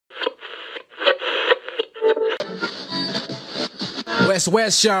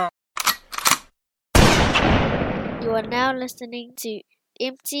West, y'all. You are now listening to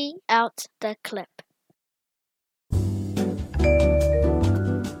Empty Out the Clip.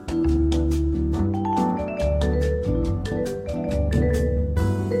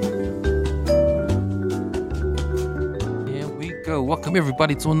 Here we go. Welcome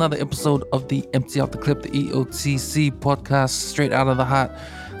everybody to another episode of the Empty Out the Clip, the EOTC podcast, straight out of the heart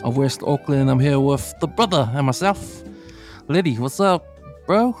of West Auckland. I'm here with the brother and myself, Liddy. What's up,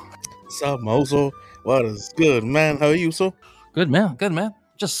 bro? What's up, Mozo? What is good, man? How are you, so? Good man.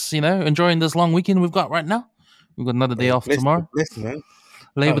 Just enjoying this long weekend we've got right now. We've got another day off tomorrow, Blessed, man.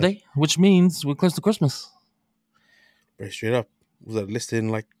 Labor Day, which means we're close to Christmas. Very straight up. Was that less than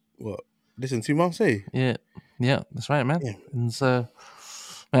less than 2 months, eh? Yeah, that's right, man. Yeah. And so,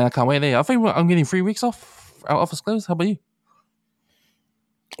 man, I can't wait there. I think I'm getting 3 weeks off. Our office closed. How about you?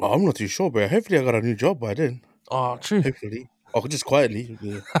 Oh, I'm not too sure, bro. Hopefully I got a new job by then. Oh, true. Hopefully. Oh, just quietly.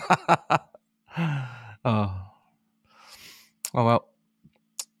 Yeah. Oh well,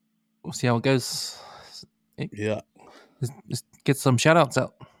 we'll see how it goes. Yeah. Let's get some shout outs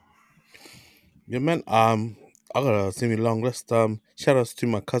out. Yeah, man. I got a semi-long list. Shout outs to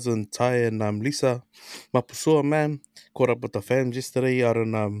my cousin Ty and Lisa Mapusua, man. Caught up with the fams yesterday out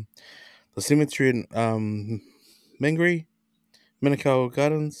in the cemetery in Mangere, Manukau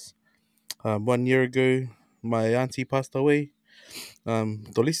Gardens. 1 year ago, my auntie passed away,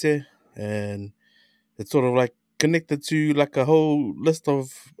 Dolise, and it's sort of like connected to like a whole list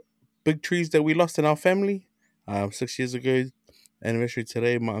of big trees that we lost in our family. 6 years ago, anniversary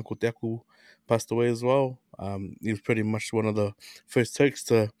today, my uncle Deku passed away as well. He was pretty much one of the first Turks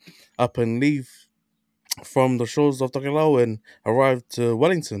to up and leave from the shores of Tokelau and arrived to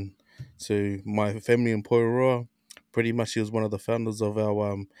Wellington. So my family in Poiroa, pretty much he was one of the founders of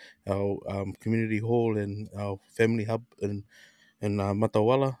our community hall and our family hub in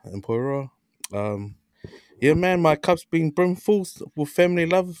Matawala in Poiroa. Yeah, man, my cup's been brimful with family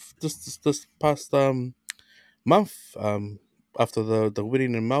love this past month. After the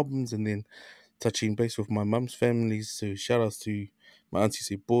wedding in Melbourne's, and then touching base with my mum's families. So shout outs to my auntie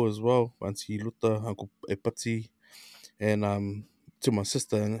Sepo as well, auntie Luta, uncle Epati, and to my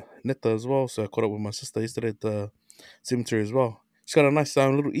sister Netta as well. So I caught up with my sister yesterday at the cemetery as well. She's got a nice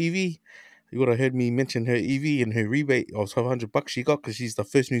little EV. You would have heard me mention her EV and her rebate of $1,200 she got because she's the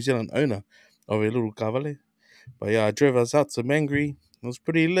first New Zealand owner of a little Cavale. But yeah, I drove us out to Mangere. It was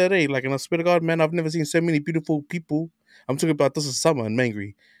pretty lit, eh? Like, and I swear to God, man, I've never seen so many beautiful people. I'm talking about this is summer in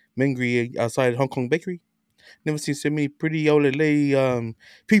Mangere. Mangere outside Hong Kong Bakery. Never seen so many pretty olele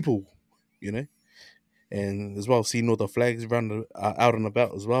people, you know. And as well, seeing all the flags around out and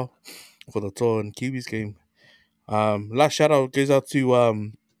about as well for the Tour and Kiwis game. Last shout out goes out to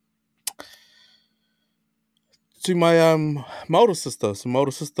my older sister. So my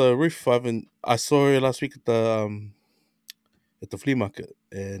older sister Ruth, I saw her last week at the flea market,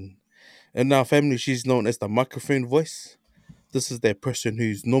 and in our family she's known as the microphone voice. This is that person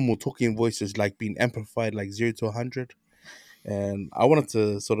whose normal talking voice is like being amplified like 0 to 100. And I wanted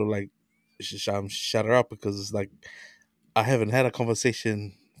to sort of like shout her out because it's like I haven't had a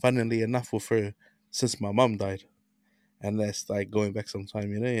conversation, funnily enough, with her since my mum died. And that's like going back some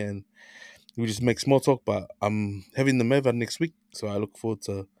time, you know, and we just make small talk, but I'm having them over next week. So I look forward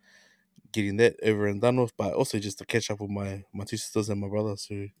to getting that over and done with, but also just to catch up with my two sisters and my brother.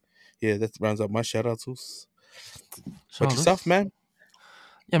 So yeah, that rounds up my shout outs. But yourself, man?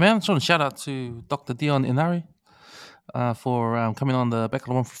 Yeah, man. I just want to shout out to Dr. Dion Inari for coming on the Back of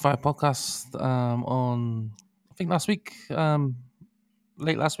the 145 podcast on, I think,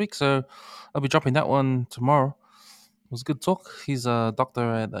 late last week. So I'll be dropping that one tomorrow. It was a good talk. He's a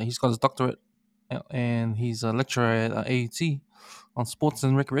doctor he's got his doctorate, and he's a lecturer at AUT on sports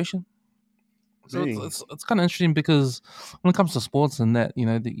and recreation. So it's kind of interesting because when it comes to sports and that, you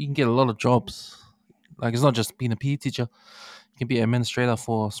know, you can get a lot of jobs. Like, it's not just being a PE teacher. You can be an administrator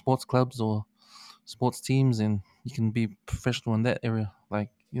for sports clubs or sports teams, and you can be professional in that area.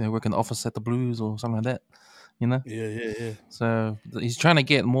 Like, you know, work in the office at the Blues or something like that, you know? Yeah. So he's trying to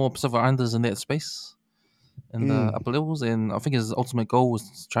get more Pacific Islanders in that space in the upper levels, and I think his ultimate goal was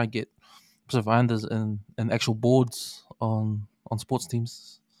to try and get Pacific Islanders in actual boards on sports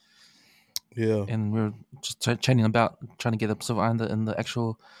teams. Yeah. And we're just chatting about trying to get a Pacific Islander in the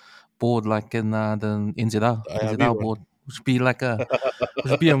actual board, like in the NZR board, which would be like a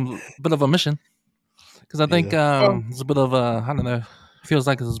bit of a mission, because I think there's a bit of I don't know, feels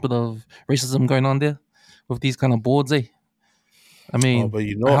like there's a bit of racism going on there with these kind of boards, eh? I mean, but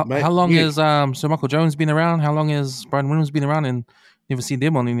you know, how long has Sir Michael Jones been around? How long has Brian Williams been around? And never seen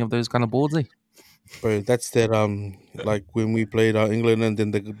them on any of those kind of boards, eh? Bro, that's that like when we played England and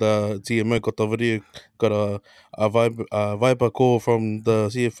then the TMO got the video, got a Viber call from the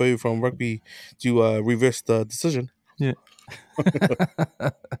CFO from rugby to reverse the decision. Yeah.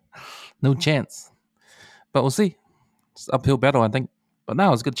 No chance. But we'll see. It's uphill battle, I think. But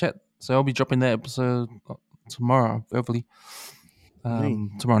now it's a good chat. So I'll be dropping that episode tomorrow, hopefully. Nee.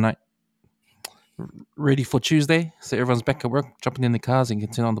 Tomorrow night. Ready for Tuesday. So everyone's back at work, jumping in the cars and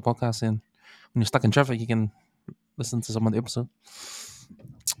can turn on the podcast. And when you're stuck in traffic, you can listen to some of the episode.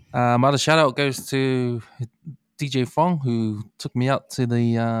 My other shout out goes to DJ Fong, who took me out to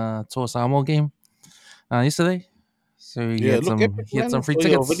the Tour Samoa game yesterday. So Yeah, look epic, he had some man. free Saw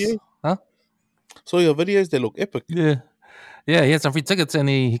your tickets. videos. Huh? Saw your videos. They look epic. Yeah. Yeah, he had some free tickets and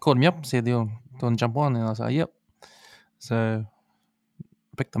he called me up, said, "Yo, don't jump on." And I was like, "Yep." So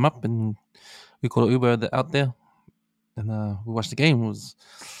I picked them up and we called an Uber out there and we watched the game. It was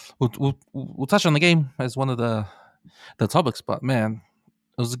we'll touch on the game as one of the topics, but man,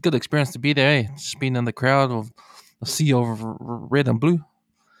 it was a good experience to be there. Eh? Just being in the crowd of a sea of red and blue,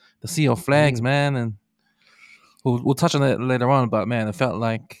 the sea of flags, Mm, man, and we'll touch on that later on. But man, it felt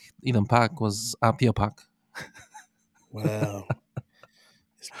like Eden Park was Apia Park. wow,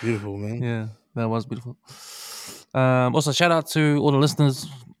 it's beautiful, man. Yeah, that was beautiful. Also, shout out to all the listeners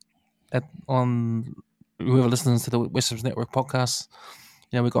on whoever listens to the Westerners Network podcast.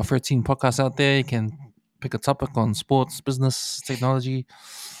 Yeah, we got 13 podcasts out there. You can pick a topic on sports, business, technology,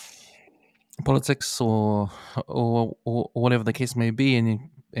 politics, or whatever the case may be,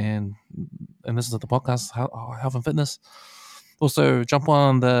 and listen to the podcast, health and fitness. Also, jump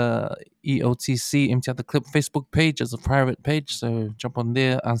on the EOTC MT at the Clip Facebook page as a private page. So jump on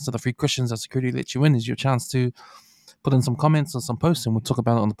there, answer the free questions that security lets you in. Is your chance to put in some comments or some posts, and we'll talk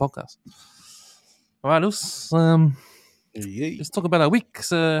about it on the podcast. All right, Luz. Yeah. Let's talk about our week.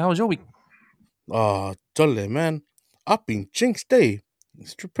 So, how was your week? Jolly, man. I've been jinxed day.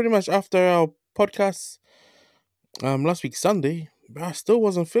 It's pretty much after our podcast last week Sunday, but I still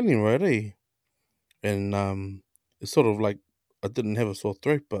wasn't feeling right, eh? And it's sort of like I didn't have a sore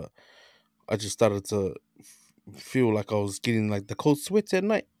throat, but I just started to feel like I was getting like the cold sweats at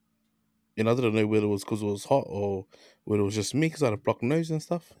night. And I didn't know whether it was because it was hot or whether it was just me because I had a blocked nose and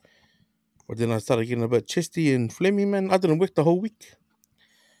stuff. But then I started getting a bit chesty and phlegmy, man. I didn't work the whole week.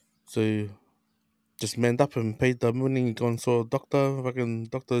 So just manned up and paid the money and gone and saw a doctor. Fucking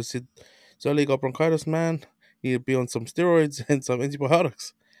doctor said, Zoe got bronchitis, man. Need to be on some steroids and some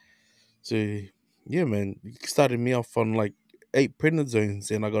antibiotics. So yeah, man, he started me off on like 8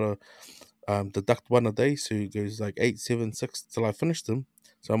 prednisones and I got to deduct one a day. So it goes like 8, 7, 6 till I finished them.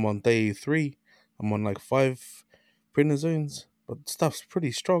 So I'm on day 3. I'm on like 5 prednisones. But stuff's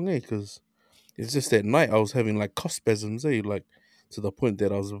pretty strong, eh? Because it's just at night I was having like cough spasms, eh? Like to the point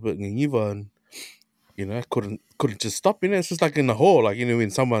that I was a bit ngiva and I couldn't just stop. It's just like in the hall, like when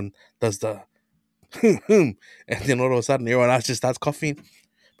someone does the and then all of a sudden everyone else just starts coughing.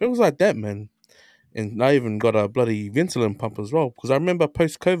 But it was like that, man. And I even got a bloody Ventolin pump as well because I remember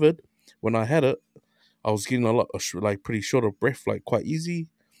post COVID when I had it, I was getting a lot of like pretty short of breath, like quite easy.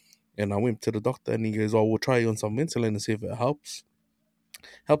 And I went to the doctor and he goes, "Oh, we'll try you on some Ventolin and see if it helps."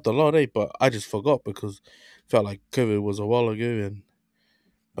 Helped a lot, eh? But I just forgot because felt like COVID was a while ago.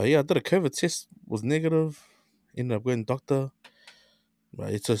 But yeah, I did a COVID test, was negative. Ended up going to doctor.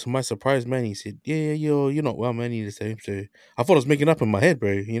 But it's just my surprise, man. He said, "Yeah, you're not well, man. You're the same." So I thought I was making up in my head,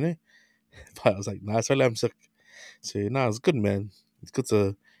 bro. But I was like, "Nah, it's only I'm sick." So nah, it's good, man. It's good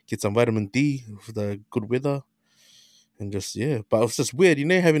to get some vitamin D for the good weather and just yeah. But it's just weird,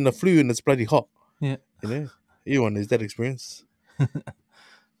 having the flu and it's bloody hot. Yeah. Everyone has that experience.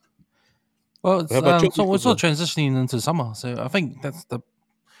 Well, But how about your so week, we're sort also? of transitioning into summer, so I think that's the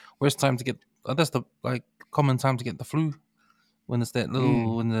worst time to get. That's the like common time to get the flu when it's that little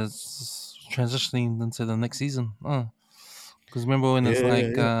Mm. when it's transitioning into the next season. Because remember when it's Yeah,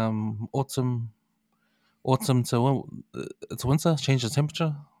 like yeah. autumn to winter, change the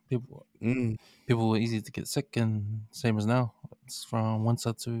temperature. Mm. People were easy to get sick, and same as now. It's from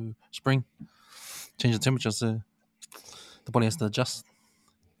winter to spring, change the temperature, so the body has to adjust.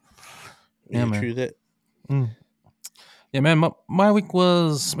 Yeah, Yeah, man. true that. Mm. Yeah, man. My week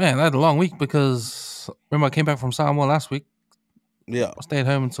was I had a long week because remember I came back from Samoa last week. Yeah. I stayed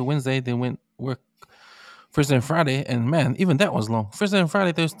home until Wednesday, then went work Thursday and Friday, and man, even that was long. Thursday and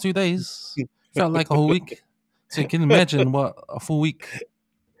Friday, those 2 days felt like a whole week. So you can imagine what a full week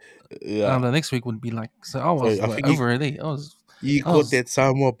Yeah. the next week would be like. So I So was I like think over a day. you I caught was that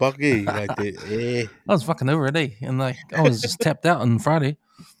Samoa buggy, like the I was fucking over a day, and like I was just tapped out on Friday,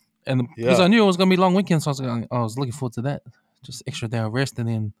 and because yeah. I knew it was gonna be a long weekend, so I was looking forward to that. Just extra day of rest, and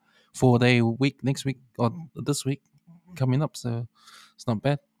then 4-day week next week or this week coming up, so it's not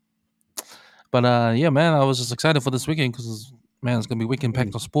bad. But yeah, man, I was just excited for this weekend because man, it's gonna be weekend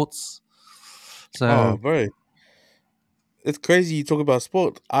packed Mm. of sports. Oh, So bro. It's crazy you talk about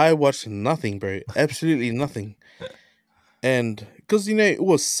sport. I watched nothing, bro. Absolutely nothing. And because, it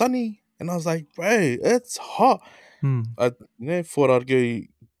was sunny, and I was like, bro, it's hot. hmm, I thought I'd go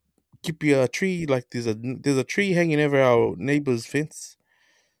keep you a tree. Like, there's a tree hanging over our neighbor's fence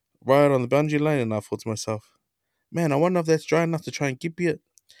right on the boundary line. And I thought to myself, man, I wonder if that's dry enough to try and keep it.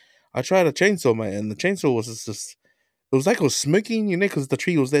 I tried a chainsaw, man, and the chainsaw was just, it was like it was smoking, because the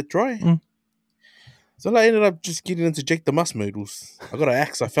tree was that dry. Mm. So I ended up just getting into Jake the Muss mode. I got an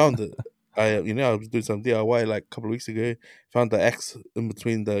axe. I found it. I was doing some DIY like a couple of weeks ago. Found the axe in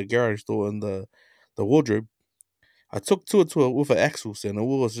between the garage door and the wardrobe. I took to it with an axle, and the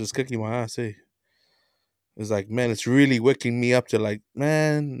wall was just kicking my ass. It's like, man, it's really waking me up to like,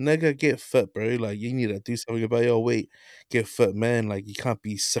 man, nigga, get fit, bro. Like, you need to do something about your weight. Get fit, man. Like, you can't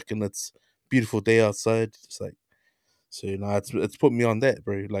be sick and it's beautiful day outside. It's like, so it's put me on that,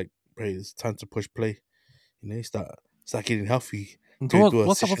 bro. Like, bro, it's time to push play. Start getting healthy. so Go do a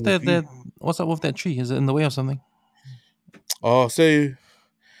what's up with session with you. what's up with that tree? Is it in the way of something? Oh, so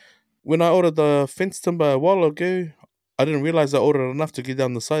when I ordered the fence timber a while ago, I didn't realize I ordered enough to get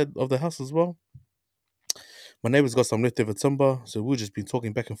down the side of the house as well. My neighbor's got some leftover timber, so we've just been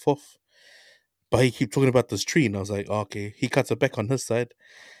talking back and forth. But he keep talking about this tree, and I was like, oh, okay. He cuts it back on his side,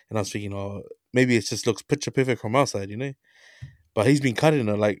 and I was thinking, oh, maybe it just looks picture perfect from our side. But he's been cutting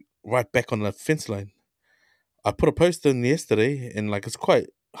it like right back on the fence line. I put a post in yesterday, and like it's quite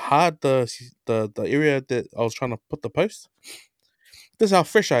hard the area that I was trying to put the post. This is how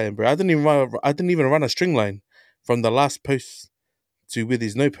fresh I am, bro. I didn't even run a string line from the last post to where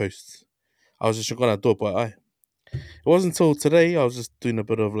there's no posts. I was just gonna do it by eye. It wasn't until today I was just doing a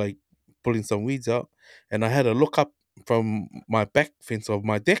bit of like pulling some weeds out, and I had a look up from my back fence of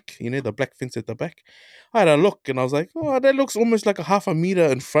my deck. The black fence at the back. I had a look, and I was like, oh, that looks almost like a half a meter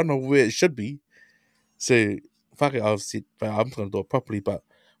in front of where it should be. So fuck it, I'll see. I'm just gonna do it properly. But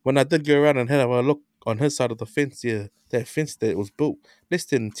when I did go around and had a look on his side of the fence, yeah, that fence that was built less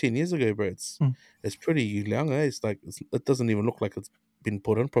than 10 years ago, bro. It's Mm. it's pretty young. It's like it doesn't even look like it's been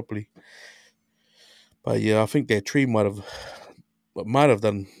put in properly. But yeah, I think that tree might have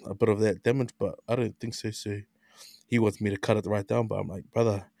done a bit of that damage, but I don't think so. So he wants me to cut it right down, but I'm like,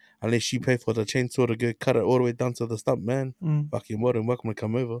 brother, unless you pay for the chainsaw to go cut it all the way down to the stump, man, Mm. fucking more than welcome to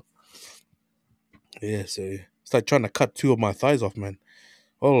come over. Yeah, so it's like trying to cut two of my thighs off, man.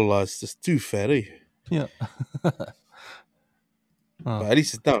 Oh, it's just too fat, eh? Yeah. But at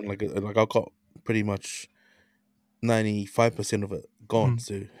least it's done. Like I got pretty much 95% of it gone. Mm.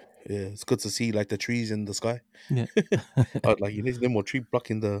 So yeah, it's good to see like the trees in the sky. Yeah. Like there's no more tree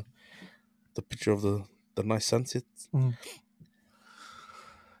blocking the picture of the nice sunset. Mm.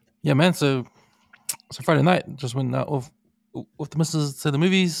 Yeah, man. So Friday night just went out with the missus to the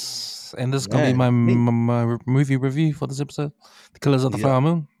movies, and this is gonna be Man, my neat. my movie review for this episode, The Killers of the Yeah, Flower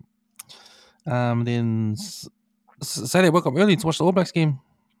Moon. Then Saturday, I woke up early to watch the All Blacks game.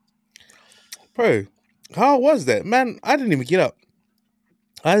 bro. How was that, man? I didn't even get up.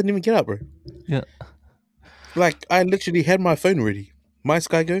 Bro. Yeah. Like I literally had my phone ready, my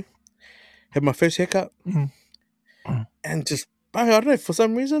Sky Go, had my first haircut, Mm. and just I don't know, for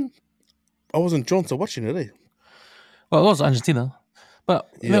some reason I wasn't drawn to watching it. Well, it was Argentina, but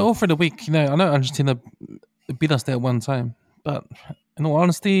Yeah, all through the week, I know Argentina beat us there one time, but in all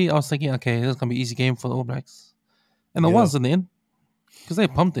honesty, I was thinking, okay, this is gonna be an easy game for the All Blacks, and it yeah. was in the end because they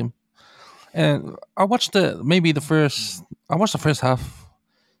pumped him. And I watched I watched the first half,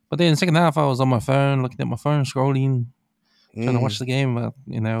 but then the second half, I was on my phone, looking at my phone, scrolling, trying to watch the game. But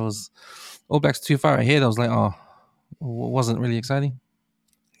it was All Blacks too far ahead. I was like, oh, it wasn't really exciting.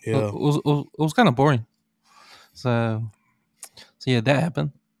 Yeah, It was kind of boring. So yeah, that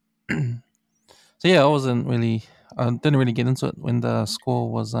happened. So yeah, I didn't really get into it when the score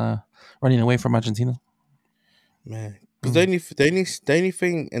was running away from Argentina. man. Because Mm. the only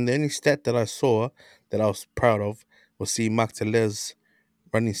thing and the only stat that I saw that I was proud of was seeing Mark Teller's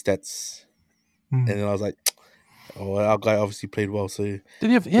running stats, Mm. and then I was like, oh, our guy obviously played well. So Did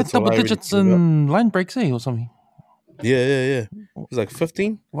he had that's all double I really digits care about. in line breaks, or something? Yeah, yeah, yeah. It was like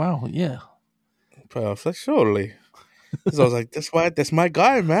 15. Wow, yeah. But I was like, surely. So I was like, that's my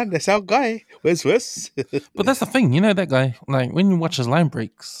guy, man. That's our guy. Where's Wes? But that's the thing, that guy. Like when you watch his line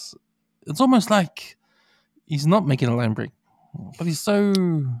breaks, it's almost like he's not making a line break, but he's so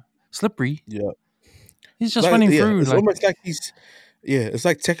slippery. Yeah. He's just running Yeah, through it's like, almost like it's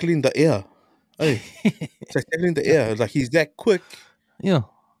like tackling the air. Hey, it's like tackling the air. Like he's that quick. yeah.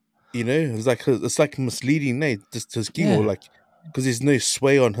 You know, it's like misleading, just his king or Yeah, like because there's no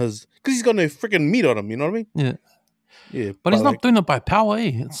sway on his because he's got no freaking meat on him. You know what I mean? yeah. Yeah, But but he's not like doing it by power,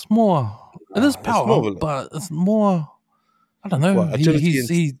 eh? It's more. It is it's more power, of a but it's more. I don't know. agility He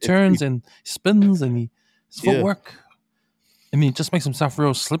and turns speed. and spins and his Yeah, footwork, and he just makes himself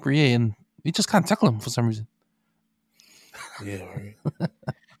real slippery, eh? And you just can't tackle him for some reason. yeah. Right.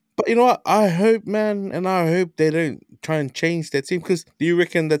 But you know what? I hope, man, and I hope they don't try and change that team. Because do you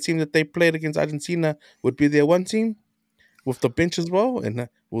reckon that team that they played against Argentina would be their one team with the bench as well? And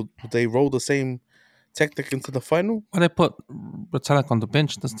would they roll the same tactic into the final? But they put Retallick on the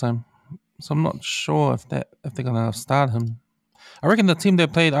bench this time, so I'm not sure if they're gonna start him. I reckon the team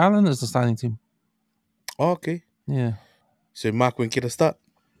that played Ireland is the starting team. Oh, okay. Yeah. So Mark won't get a start.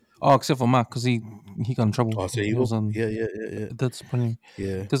 Oh, except for Mark because he got in trouble. Oh, so He you was will. on Yeah, yeah, yeah, yeah. disciplinary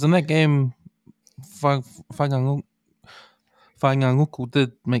Yeah. because in that game, Fainganguku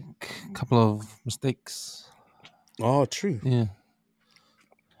did make a couple of mistakes. Oh, true. Yeah.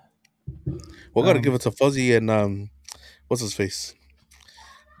 Well, got to give Um. it to Fuzzy and what's his face,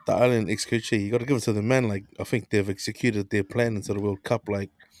 the Island ex coach. You got to give it to the man. Like I think they've executed their plan into the World Cup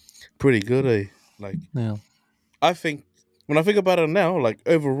like pretty good. Eh? Like Yeah. I think when I think about it now, like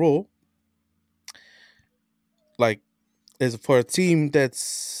overall, like as for a team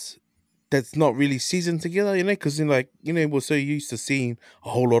that's not really seasoned together, you know, because we're so used to seeing a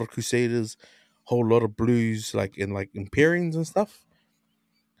whole lot of Crusaders, whole lot of Blues, like in Imperiums and stuff.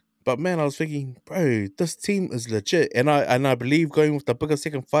 But man, I was thinking, bro, this team is legit, and I believe going with the bigger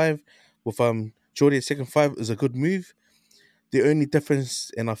second five with Jordy at second five is a good move. The only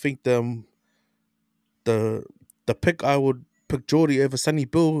difference, and I think the the pick I would pick Jordy over Sonny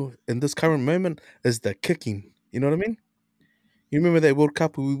Bill in this current moment is the kicking. You know what I mean? You remember that World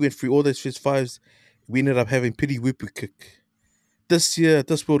Cup where we went through all those first fives, we ended up having Pity Whippu kick. This year,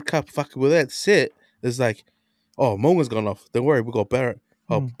 this World Cup, fuck with that set, is like, oh, Monga's gone off. Don't worry, we got Barrett.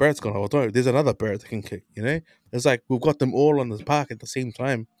 Oh, Hmm. Barrett's gone off. Don't worry, there's another Barrett that can kick, you know? It's like we've got them all on the park at the same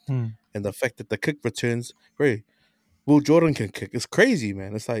time. Hmm. And the fact that the kick returns, bro, Will Jordan can kick. It's crazy,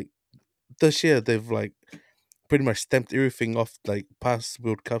 man. It's like this year they've like pretty much stamped everything off like past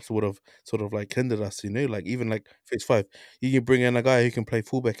World Cups would have sort of like hindered us, you know, like even like phase five. You can bring in a guy who can play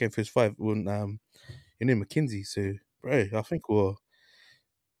fullback in phase five when McKenzie. So bro, I think all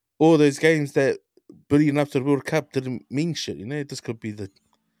those games that building up to the World Cup didn't mean shit, you know. This could be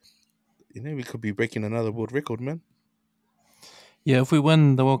we could be breaking another world record, man. Yeah. If we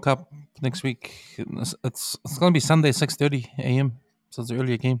win the World Cup next week, it's gonna be Sunday 6:30 a.m. So it's an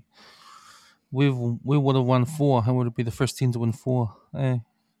earlier game. We would have won four. I would be the first team to win four. Eh?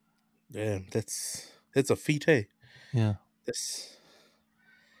 Yeah, that's a feat, hey. Yeah. That's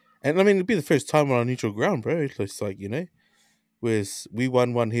and I mean it'd be the first time on our neutral ground, bro. It's like, whereas we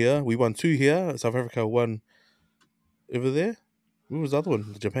won one here, we won two here, South Africa won over there. Who was the other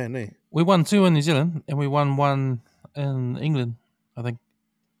one? Japan, eh? We won two in New Zealand and we won one in England, I think.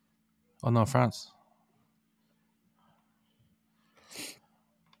 Oh no, France.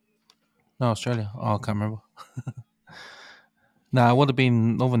 No, Australia. Oh, I can't remember. Nah, it would have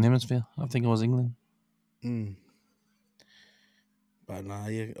been Northern Hemisphere. I think it was England. Mm. But nah,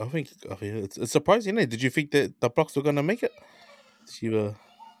 yeah, I think it's surprising, eh? Did you think that the Blocks were gonna make it? You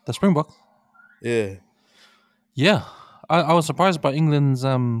The Springboks. yeah. Yeah, I was surprised by England's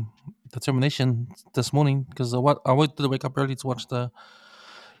determination this morning because I wanted to wake up early to watch the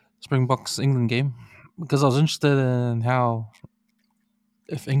Springboks England game because I was interested in how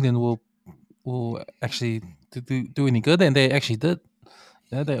if England will actually do any good, and they actually did.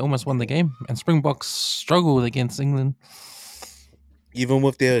 Yeah, they almost won the game, and Springboks struggled against England. Even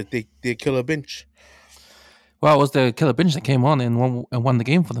with their killer bench. Well, it was the killer bench that came on and won the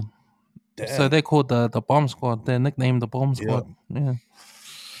game for them. So Damn. they called the bomb squad. They nicknamed the bomb Yeah. squad. Yeah.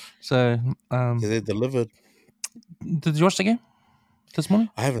 So, Yeah, they delivered. did you watch the game this morning?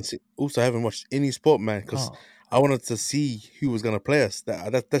 I haven't watched any sport, man, because Oh, I wanted to see who was gonna play us.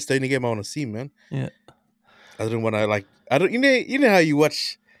 That's the only game I want to see, man. yeah. I didn't want to like. I don't. You know how you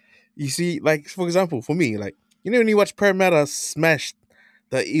watch. You see, like for example, for me, like when you watch Parramatta smash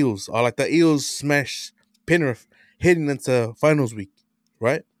the Eels, or like the Eels smash Penrith heading into finals week,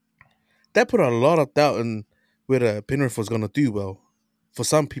 right? That put a lot of doubt in whether Penrith was gonna do well. For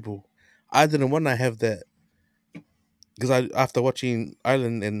some people, I didn't want to have that because after watching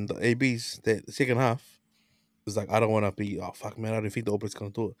Ireland and the ABs the second half, it's like I don't want to be oh fuck man, I didn't think the All Blacks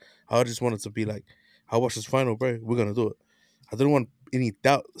gonna do it. I just wanted to be like, I watched this final, bro. We're gonna do it. I didn't want any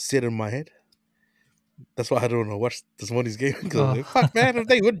doubt set in my head. That's why I don't want to watch this morning's game because I was Oh, like, fuck man, if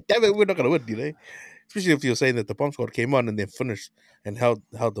they win, damn it, we're not gonna win, you know. especially if you're saying that the bomb squad came on and then finished and held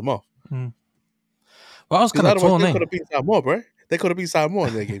them off. Mm. Well, I was Because kind of otherwise, torn, they eh? could have been Samoa, bro. They could have been Samoa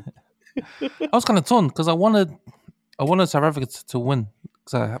in that game. I was kind of torn because I wanted South Africa to win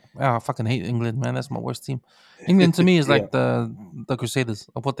because I fucking hate England, man. That's my worst team. England to me is Yeah. like the Crusaders.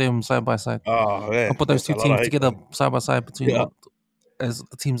 I put them side by side. Oh I man, put those that's two a lot of teams hate, together man. side by side between Yeah, all as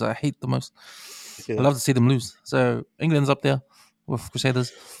the teams I hate the most. I yeah, love to see them lose. So England's up there with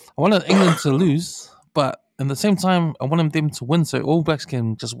Crusaders. I wanted England to lose, but at the same time, I wanted them to win so All Blacks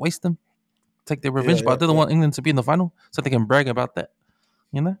can just waste them, take their yeah, revenge. But I yeah, didn't yeah, want England to be in the final so they can brag about that,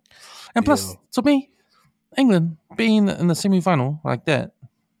 you know? And yeah, plus, to me, England being in the semi final like that,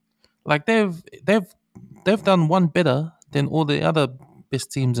 like they've done one better than all the other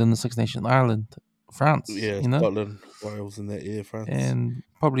best teams in the Six Nations, Ireland, France, yeah. you know? Scotland, Wales in that year, France. And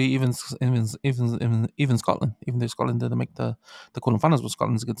probably even Scotland, even though Scotland didn't make the quarterfinals, but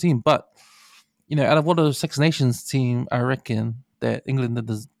Scotland's a good team. But out of all the Six Nations team, I reckon that England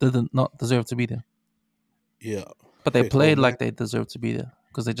did not deserve to be there, Yeah, but they fair call, played man. like they deserved to be there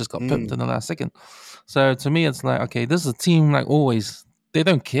because they just got pipped Mm, in the last second. So to me, it's like, okay, this is a team like always. They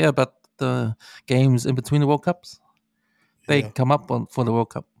don't care about the games in between the World Cups. They yeah, come up for the World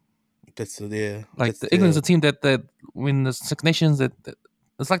Cup. Like that's the England's their. a team that win the Six Nations. That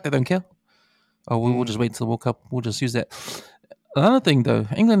it's like they don't care. Oh, we'll Mm, just wait till the World Cup. We'll just use that. Another thing, though,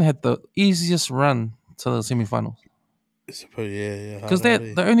 England had the easiest run to the semi-finals it's probably yeah, because hard,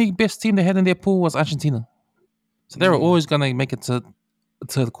 the only best team they had in their pool was Argentina, so they were Mm, always going to make it to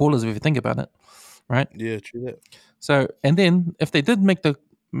the quarters if you think about it, right? yeah, true that. So, and then if they did make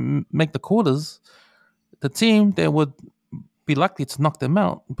the quarters, the team that would be likely to knock them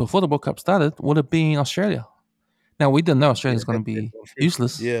out before the World Cup started would have been Australia. Now we didn't know Yeah, Australia's going to had be gone through.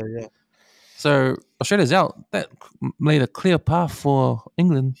 useless. Yeah, yeah. So Australia's out. That made a clear path for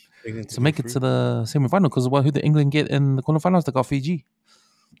England England to to go make it to through. the semi-final because who did England get in the quarterfinals? They got Fiji,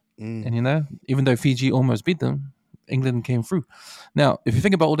 Mm, and even though Fiji almost beat them, England came through. Now, if you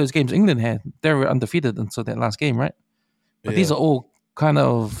think about all those games England had, they were undefeated until that last game, right? But these yeah, are all kind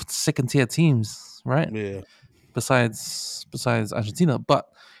of second-tier teams, right? yeah, Besides Argentina, but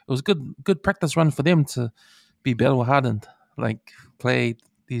it was good practice run for them to be battle hardened, like play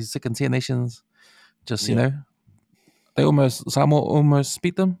these second-tier nations. Just yeah, Samoa almost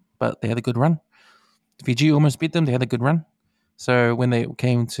beat them, but they had a good run. Fiji almost beat them; they had a good run. So when they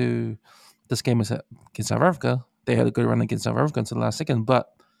came to this game against South Africa, they had a good run against South Africa until the last second. But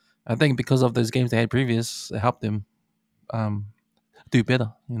I think because of those games they had previous, it helped them um, do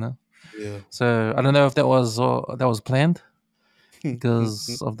better. yeah. So I don't know if that was planned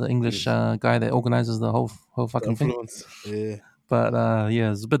because of the English Yes, guy that organizes the whole the fucking thing. influence. Yeah. But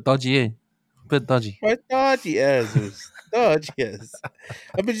yeah, it's a bit dodgy, eh? Bit dodgy. Right, dodgy as was dodgy as.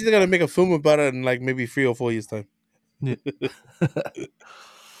 I bet they're gonna make a film about it in like maybe 3 or 4 years time. Yeah.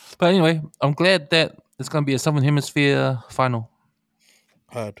 But anyway, I'm glad that it's going to be a Southern Hemisphere final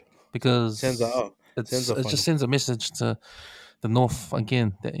Hard. Sends because out. Sends a it just final. sends a message to the North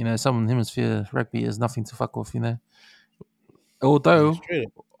again that Southern Hemisphere rugby is nothing to fuck with. Yeah, Although straight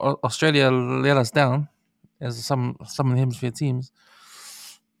up. Australia let us down as some Southern Hemisphere teams,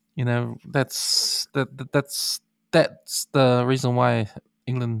 that's the reason why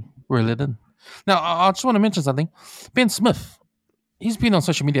England were let in. Now I just want to mention something. Ben Smith, he's been on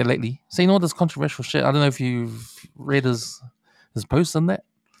social media lately saying all this controversial shit. I don't know if you've read his posts on that.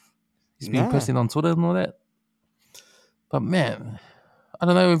 He's been Nah. posting on Twitter and all that. But man, I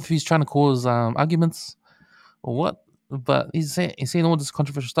don't know if he's trying to cause arguments or what. But he's saying all this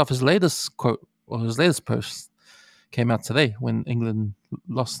controversial stuff. His latest quote or his latest post came out today when England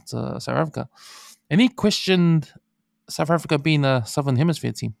lost to South Africa, and he questioned South Africa being a Southern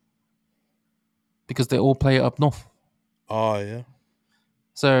Hemisphere team because they all play up north. Oh yeah.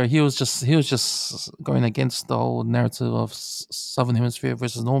 So he was just going against the whole narrative of Southern Hemisphere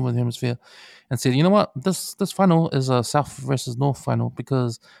versus Northern Hemisphere, and said, you know what, this final is a South versus North final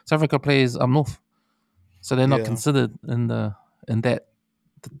because South Africa plays up north, so they're not Yeah. considered in that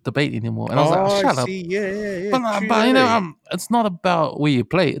debate anymore. And I was like, oh, Oh, I shut up. see. Yeah. But True that. Eh? it's not about where you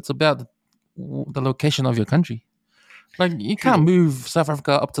play; it's about the location of your country. Like you True can't that. move South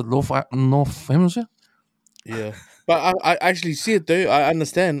Africa up to the North Hemisphere. Yeah, but I actually see it though. I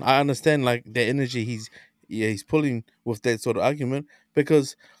understand. I understand like the energy he's pulling with that sort of argument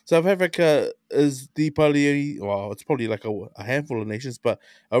because South Africa is the probably well, it's probably like a handful of nations, but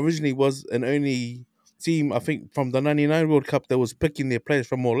originally was an only team I think from the '99 World Cup that was picking their players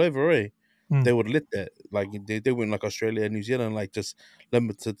from all over. Eh? Mm. They would let that like they went like Australia and New Zealand like just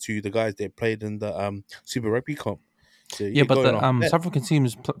limited to the guys that played in the Super Rugby comp. So Yeah, you're but going the off that. South African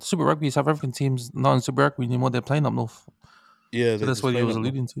teams, Super Rugby, South African teams, not in Super Rugby anymore. They're playing up north. Yeah, So they're that's just what he playing was up now.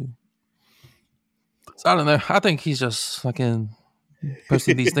 alluding to. So I don't know. I think he's just fucking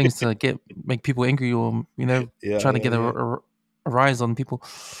posting these things to make people angry, or Yeah, trying to yeah, get yeah. a rise on people.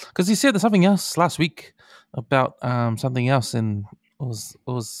 Because he said something else last week about something else, and it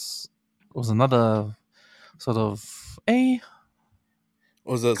was another sort of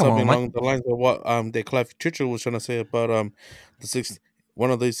Was it come something on, Mike. along the lines of what the Clive Churchill was trying to say about the six one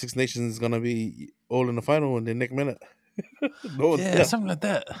of those Six Nations is gonna be all in the final in the next minute? No one's Yeah, there. something like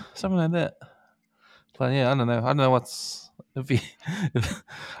that. Something like that. But yeah, I don't know. I don't know what's if he.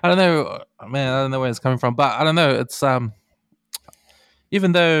 I don't know, man. I don't know where it's coming from, but I don't know. It's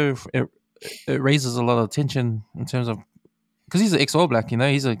even though it raises a lot of tension in terms of because he's an ex All Black,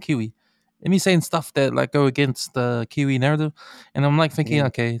 he's a Kiwi, and he's saying stuff that like go against the Kiwi narrative, and I'm like thinking, Mm,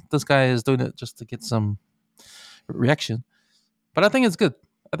 okay, this guy is doing it just to get some reaction, but I think it's good.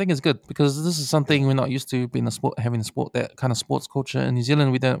 I think it's good because this is yeah, something we're not used to being a sport, having a sport that kind of sports culture in New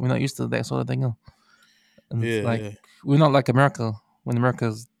Zealand. We're not used to that sort of thing, and yeah, like yeah. we're not like America when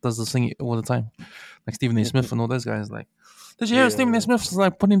America does this thing all the time, like Stephen A. Smith and all those guys. Like, did you hear Yeah, Stephen A. yeah. Smith's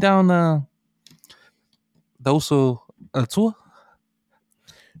like putting down the also tour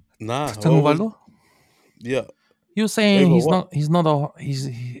Nah, what was Tanguvalo? yeah He was saying over what? he's not a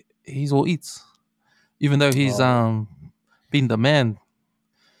he's all eats, even though he's Oh, been the man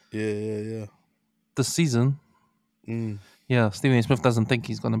yeah, yeah, yeah. this season. Mm. Yeah, Stephen A. Smith doesn't think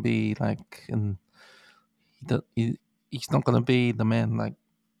he's gonna be like, and he's not gonna be the man. Like,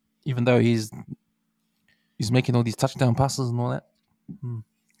 even though he's making all these touchdown passes and all that. Mm.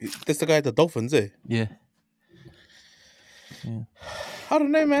 That's the guy at the Dolphins, eh? Yeah, yeah. I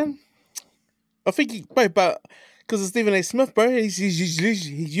don't know, man. I think bro, but because of Stephen A. Smith, bro, he's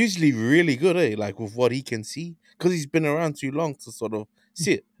usually really good, eh? Like with what he can see, because he's been around too long to sort of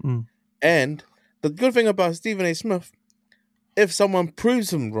see it. Mm. And the good thing about Stephen A. Smith, if someone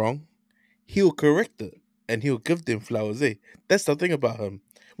proves him wrong, he'll correct it and he'll give them flowers, eh? That's the thing about him.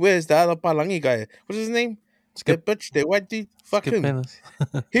 Where's the other Palangi guy? What's his name? That Skip bitch, that white dude? Fuck Skip him. Bayless.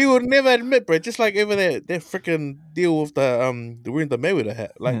 He would never admit, bro. Just like over there, that freaking deal with the wearing the Mayweather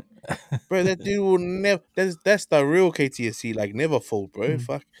hat. Like, Yeah. bro, that dude will never. That's the real KTSC. Like, never fold, bro. Mm.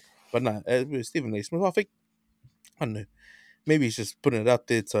 Fuck. But nah, with Stephen A. Smith, I think I don't know. Maybe he's just putting it out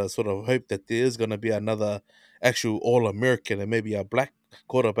there to sort of hope that there is gonna be another actual All American and maybe a black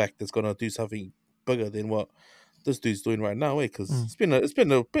quarterback that's gonna do something bigger than what this dude's doing right now, eh? Because Mm. it's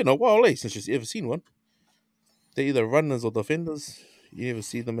been a while, eh, since you've ever seen one. They're either runners or defenders. You never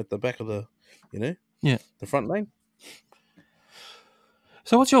see them at the back of you know, Yeah. the front line.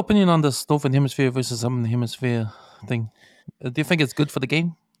 So, what's your opinion on this Northern Hemisphere versus Southern Hemisphere thing? Do you think it's good for the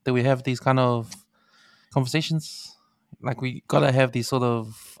game that we have these kind of conversations? Like, we gotta have these sort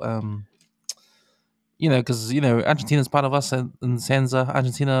of, because Argentina's part of us and Sansa,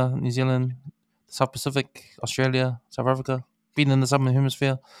 Argentina, New Zealand, South Pacific, Australia, South Africa, being in the Southern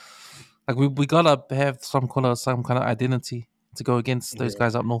Hemisphere. Like, we gotta have some kind of identity to go against those Yeah.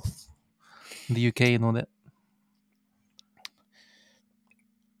 guys up north in the UK and all that.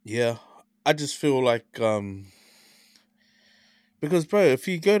 Yeah. I just feel like because bro, if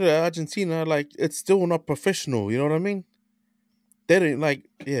you go to Argentina, like it's still not professional, you know what I mean? They didn't like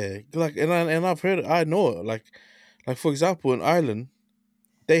yeah, like I've heard I know it. Like for example in Ireland,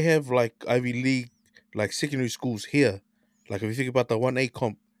 they have like Ivy League like secondary schools here. Like if you think about the 1A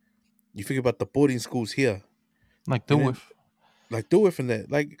comp, you think about the boarding schools here, Like, you deal know, with. like do it from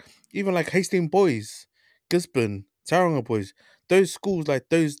that. Like even like Hastings Boys, Gisborne, Tauranga Boys, those schools like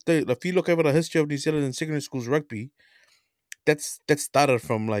those if you look over the history of New Zealand and secondary schools rugby, that started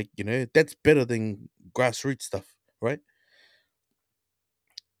from like that's better than grassroots stuff, right?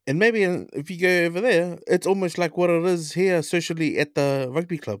 And maybe if you go over there, it's almost like what it is here socially at the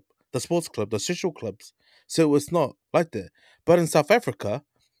rugby club, the sports club, the social clubs. So it's not like that. But in South Africa,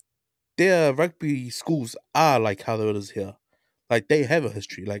 their rugby schools are like how it is here. Like they have a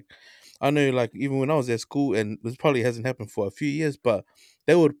history. Like I know, like even when I was at school, and this probably hasn't happened for a few years, but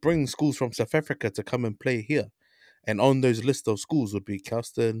they would bring schools from South Africa to come and play here. And on those list of schools would be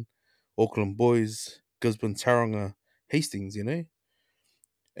Kelston, Auckland Boys, Gisborne, Tauranga, Hastings, And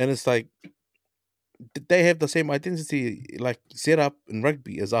it's like they have the same identity, like set up in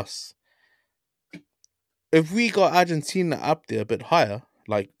rugby as us. If we got Argentina up there a bit higher,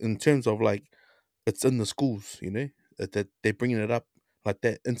 like in terms of like it's in the schools, that they're bringing it up like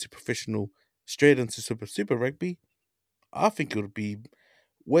that into professional, straight into super rugby, I think it would be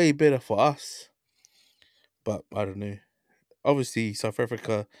way better for us. But I don't know. Obviously, South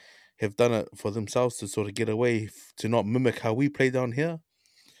Africa have done it for themselves to sort of get away to not mimic how we play down here.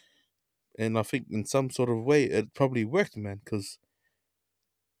 And I think in some sort of way it probably worked, man, because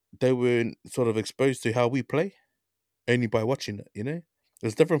they were sort of exposed to how we play only by watching it.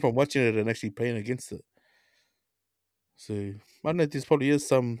 It's different from watching it and actually playing against it. So I don't know. This probably is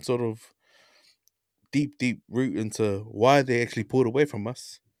some sort of deep root into why they actually pulled away from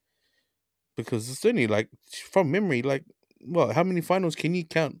us. Because it's only like from memory, like well, how many finals can you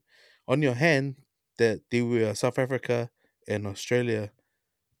count on your hand that they were South Africa and Australia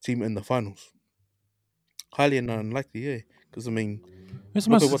team in the finals? Highly unlikely, yeah. Because I mean, Who's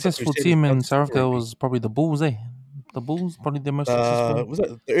the look most at what the successful Crusaders team done in to South Super Africa Rugby. was probably the Bulls, eh? The Bulls, probably the most successful. Was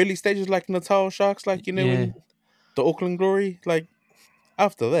that the early stages like Natal Sharks, like Yeah. when the Auckland Glory, like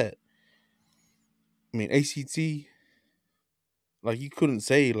after that, I mean ACT, like you couldn't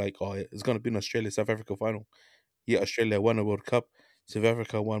say like, oh, it's gonna be an Australia South Africa final. Yeah, Australia won a World Cup, South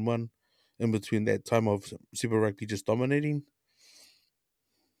Africa won one. In between that time of Super Rugby just dominating,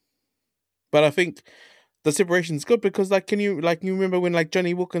 but I think the separation is good because like, you remember when like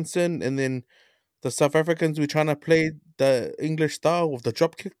Johnny Wilkinson and then the South Africans were trying to play the English style with the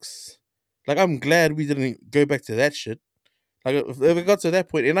drop kicks? Like I'm glad we didn't go back to that shit. Like if it got to that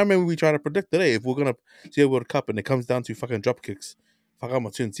point, and I remember we tried to predict today if we're gonna see a World Cup and it comes down to fucking drop kicks, fuck, I'm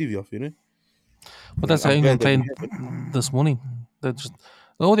gonna turn TV off. But And that's how I'm glad England that we played haven't. this morning. They just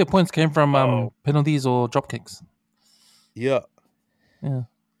all their points came from Oh penalties or drop kicks. yeah, Yeah.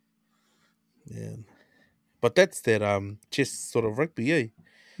 yeah. But that's that just sort of rugby, eh?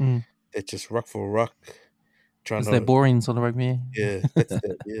 Mm. That just ruck for ruck, trying It's that to boring sort of rugby. Eh? yeah. That's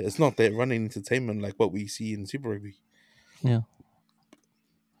that. Yeah, it's not that running entertainment like what we see in Super Rugby. Yeah.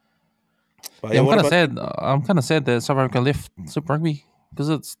 But Yeah, yeah, I'm what kind of about sad. you? I'm kind of sad that South Africa left Super Rugby because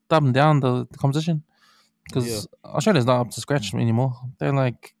it's dumbed down the competition. Yeah, Because Australia's not up to scratch anymore. They're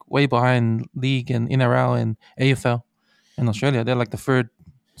like way behind league and NRL and AFL in Australia. They're like the third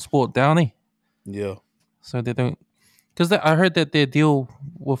sport down, eh? yeah, So they don't. Because I heard that their deal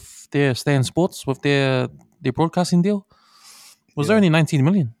with their Stan Sports with their broadcasting deal was yeah, only 19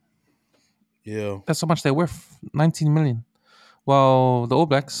 million. yeah. That's how much they're worth, 19 million. While the All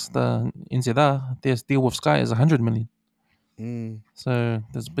Blacks, the NZR, their deal with Sky is 100 million. Mm, So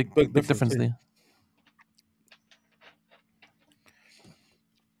there's a big big big difference, difference eh? there.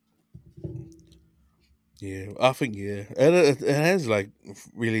 Yeah, I think yeah, it has like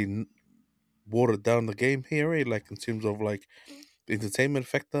really watered down the game here, eh? Like in terms of like the entertainment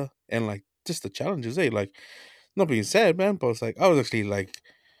factor and like just the challenges, eh? Like not being sad, man, but it's like I was actually like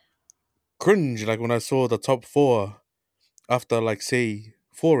cringe like when I saw the top four after like say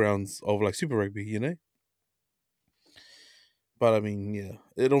 4 rounds of like Super Rugby. But I mean, yeah,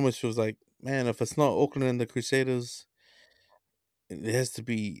 it almost feels like, man, if it's not Auckland and the Crusaders, it has to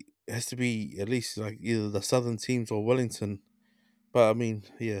be at least like either the Southern teams or Wellington. But I mean,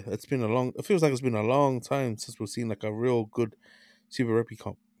 yeah, it feels like it's been a long time since we've seen like a real good Super Rugby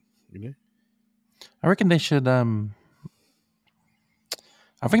comp, you know? I reckon they should. I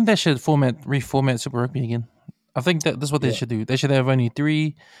think they should reformat Super Rugby again. I think that's what they Yeah. should do. They should have only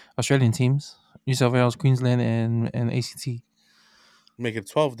three Australian teams: New South Wales, Queensland, and ACT. Make it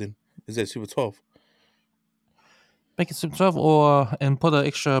 12 then. Is that Super 12? Make it Super 12, or and put an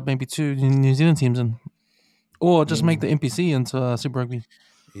extra maybe two New Zealand teams in, or just make Mm, the NPC into Super Rugby.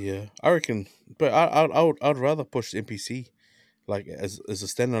 yeah, I reckon. But I'd rather push NPC like as a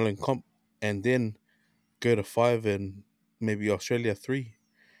standalone comp and then go to 5 and maybe Australia 3.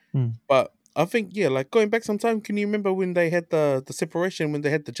 Hmm. But I think yeah, like going back some time, can you remember when they had the separation when they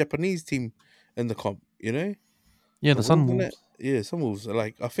had the Japanese team in the comp? Yeah, The the Sun Wolves in it. Wolves. Yeah, some Wolves.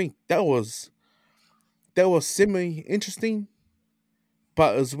 Like I think that was semi interesting,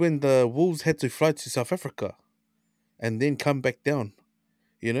 but it was when the Wolves had to fly to South Africa and then come back down.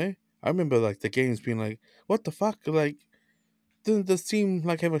 You know, I remember like the games being like, what the fuck? Like, didn't this team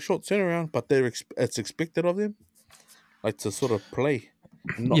like have a short turnaround? But it's expected of them like to sort of play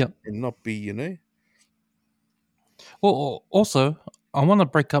and not Yeah. and not be. Well, also, I want to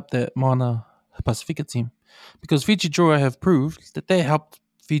break up that Mana Pacifica team because Fiji Drua have proved that they helped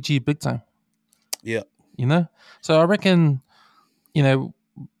Fiji big time. Yeah, You know, so I reckon you know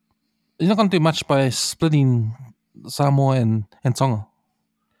you're not going to do much by splitting Samoa and Tonga.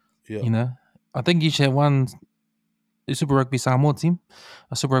 yeah, You know, I think you should have one Super Rugby Samoa team,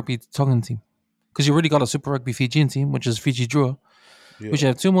 a Super Rugby Tongan team, because you already got a Super Rugby Fijian team, which is Fiji Drua. We yeah. should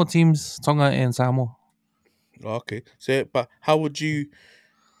have two more teams, Tonga and Samoa. Okay. So, but how would you?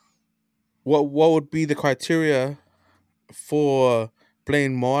 What would be the criteria for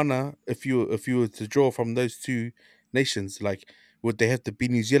playing Moana if you were to draw from those two nations? Like, would they have to be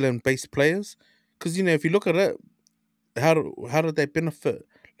New Zealand based players? Because if you look at it, how did they benefit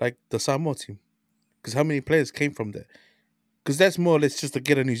like the Samoa team? Because how many players came from there? Because that's more or less just to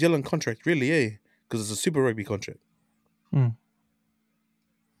get a New Zealand contract, really, eh? Because it's a Super Rugby contract. Mm.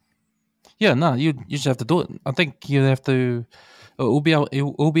 Yeah, no, you just have to do it. I think you have to. It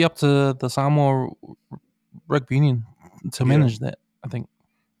will be up to the Samoa Rugby Union to Yeah, manage that. I think.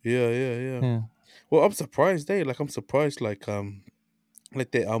 yeah. Yeah. Well, I'm surprised, eh? Like I'm surprised, like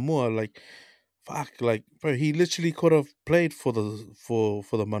they are more like, fuck, like bro, he literally could have played for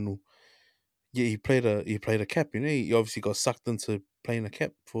the Manu. Yeah, he played a cap, He obviously got sucked into playing a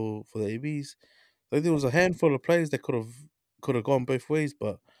cap for the ABs. Like there was a handful of players that could have gone both ways,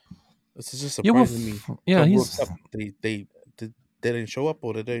 but it's just Yeah. surprising me. Yeah, Come World he's Cup, they didn't show up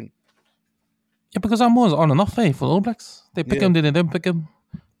or they don't. yeah because Samoa's on and off, for the All Blacks. They pick Yeah, him, then they don't pick him.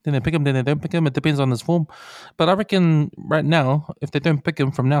 Then they pick him, then they don't pick him. It depends on his form. But I reckon right now, if they don't pick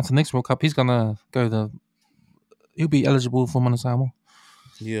him from now to next World Cup, he's gonna go he'll be eligible for Mana Samoa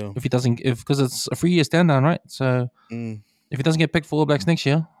yeah, if he doesn't, if because it's a 3 year stand down, right? So mm, if he doesn't get picked for All Blacks next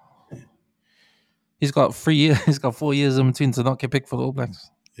year, he's got 3 years. He's got 4 years in between to not get picked for the All Blacks.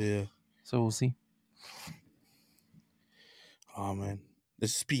 yeah. So we'll see. Oh man,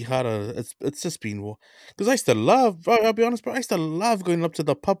 it's just been harder. It's just been war. Because I used to love. I'll be honest, bro. I used to love going up to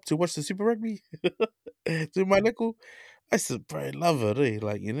the pub to watch the Super Rugby. To my local, I used to bro, love it.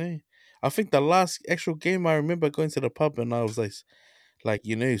 Like I think the last actual game I remember going to the pub and I was like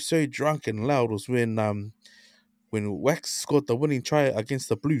so drunk and loud was when Wax scored the winning try against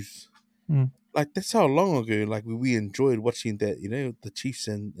the Blues. Mm. Like that's how long ago like we enjoyed watching that. The Chiefs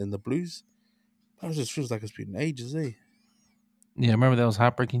and the Blues. That just feels like it's been ages, eh? Yeah, I remember that was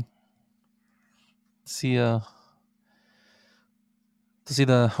heartbreaking. See, to see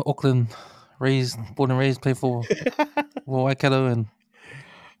the Auckland born and raised, play for Waikato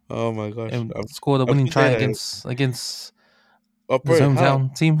Oh my gosh, and score the I'm winning still try saying that. against Oh, his bro, how?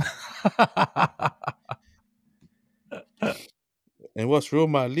 hometown team. And what's real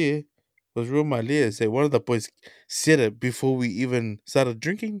Malia is that one of the boys said it before we even started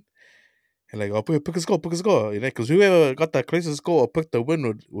drinking. And like, oh, pick a score, because whoever got the closest score or picked the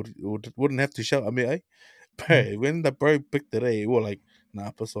win wouldn't have to shout. I mean, bro, when the bro picked it, we were like,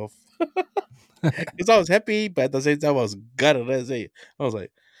 nah, piss off. Because I was happy, but at the same time, I was gutted. I was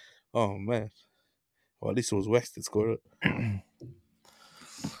like, oh man. Well, at least it was West that scored it.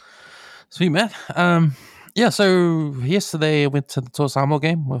 Sweet man. Yeah. So yesterday I went to the Tosamo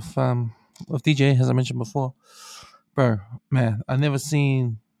game with DJ, as I mentioned before. Bro, man, I never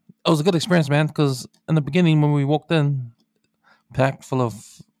seen. It was a good experience, man. Because in the beginning when we walked in, packed full of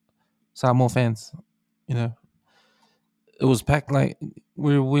Samoa fans. You know, it was packed like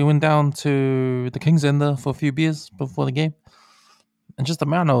we went down to the King's Ender for a few beers before the game, and just the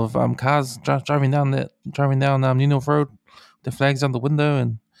amount of cars driving down Nino Road, the flags on the window,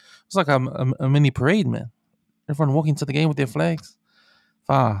 and it's like a mini parade, man. Everyone walking to the game with their flags.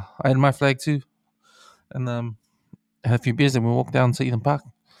 I had my flag too, and I had a few beers, and we walked down to Eden Park.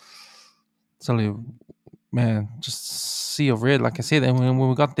 So, man, just sea of red, like I said. And when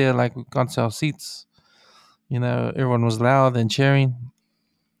we got there, like we got to our seats, everyone was loud and cheering.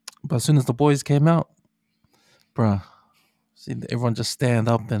 But as soon as the boys came out, bruh, see everyone just stand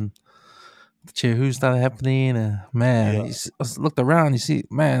up and the cheer who started happening. And man, Yeah, I looked around, you see,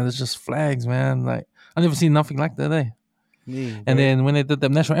 man, there's just flags, man. Like I never seen nothing like that, eh? me, And bro. then when they did the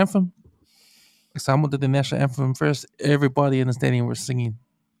national anthem, someone did the national anthem first. Everybody in the stadium was singing.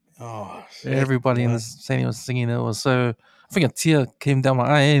 Oh, heck, Everybody in the yeah. stadium was singing. It was so. I think a tear came down my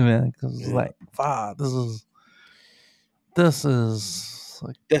eye, man, because it was Yeah. like, "Wow, this is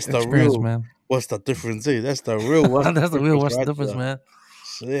like That's the experience, real, man." what's the difference, eh? That's the real what's the That's the real difference what's the right difference, there. man.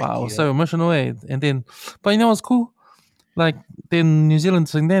 Sick, Wow, I was yeah. so emotional, eh? And then, but you know what's cool? Like then New Zealand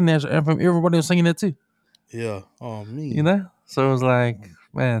sing their national anthem, everybody was singing it too. Yeah. Oh, You me. know, so it was like,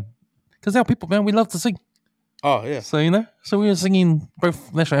 man, because our people, man, we love to sing. Oh, yeah. So so we were singing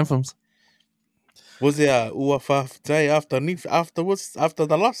both national anthems. Was it Uafa day afterwards, after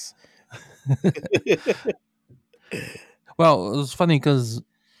the loss? Well, it was funny because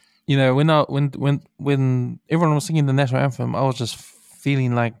when everyone was singing the national anthem, I was just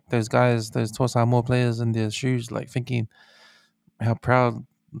feeling like those guys, those Tosa more players in their shoes, like thinking how proud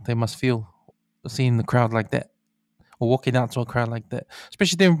they must feel seeing the crowd like that or walking out to a crowd like that.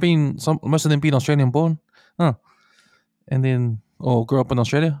 Especially them being most of them being Australian born, huh? And then or grew up in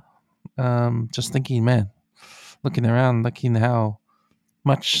Australia. Just thinking, man, looking around, looking how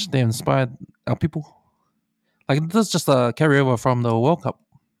much they inspired our people. Like this is just a carryover from the World Cup,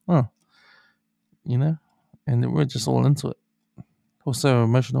 huh? You know, and we're just all into it. It was so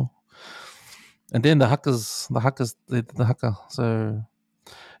emotional. And then the Hackers did the Haka. So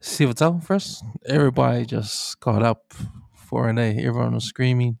see what's up first. Everybody just got up for an A. Everyone was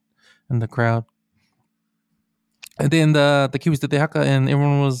screaming in the crowd. And then the Kiwis did the Haka, and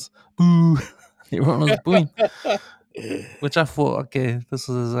everyone was boo. Everyone was booing, which I thought, okay, this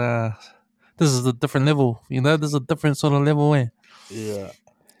is a different level. This is a different sort of level. Yeah.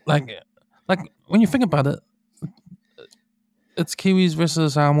 Like, like when you think about it, it's Kiwis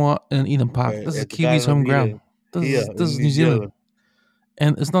versus Samoa in Eden Park. This is At the Kiwis' Garden of home ground. Eden This here is this in is New New Zealand, Zealand.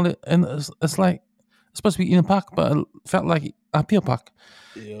 and it's not. And it's like it's supposed to be Eden Park, but it felt like Apia Park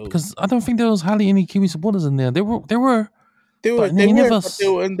Yeah. because I don't think there was hardly any Kiwi supporters in there. There were, but They you were, never. but they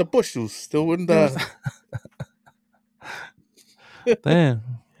were in the bushes. They were in There was the damn.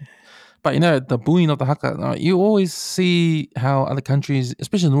 But the booing of the haka, you always see how other countries,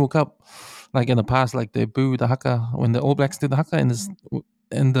 especially in the World Cup, like in the past, like they boo the haka when the All Blacks did the haka, and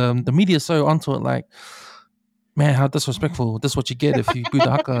the media is so onto it, like, man, how disrespectful! This is what you get if you boo the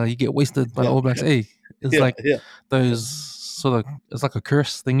haka, you get wasted by the yeah, All Blacks. Hey, it's yeah, like yeah, those sort of, it's like a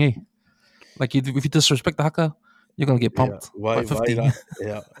curse thing. Like if you disrespect the haka, you're gonna get yeah. pumped by Why 50. not?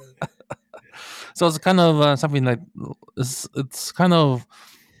 Yeah, So it's kind of something like it's kind of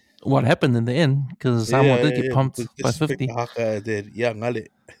what happened in the end because Samoa yeah, did yeah, get yeah. pumped Because by disrespect the 50. haka did young Ali.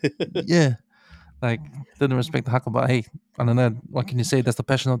 Yeah, like didn't respect the haka, but hey, I don't know. What can you say? That's the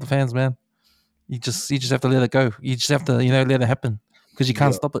passion of the fans, man. You just have to let it go. You just have to let it happen because you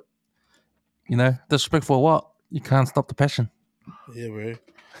can't Yeah, stop it. Disrespect for what? You can't stop the passion. yeah, bro.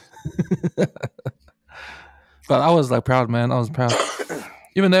 But I was like proud, man. I was proud,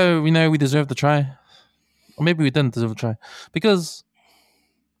 even though we know we deserved the try, or maybe we didn't deserve a try because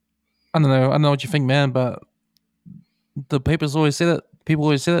I don't know. I don't know what you think, man, but the papers always say it. People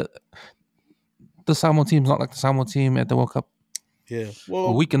always say it. The Samoa team's not like the Samoa team at the World Cup. Yeah. Or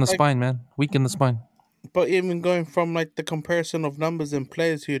Well, weak in the like, spine, man. Weak in the spine. but even going from like the comparison of numbers and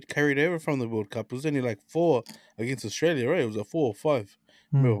players who had carried over from the World Cup, it was only like 4 against Australia, right? It was a 4 or 5.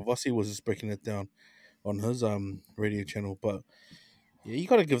 Hmm. Remember, Vossi was just breaking it down on his radio channel, but yeah, you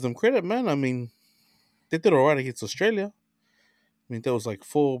gotta give them credit, man. I mean, they did all right against Australia. I mean, there was like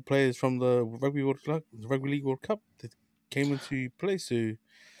 4 players from the Rugby League World Cup that came into play. So,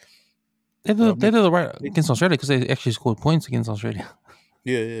 They did it right yeah, against Australia because they actually scored points against Australia.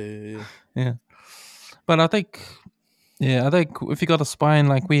 yeah, yeah, Yeah, but I think if you got a spine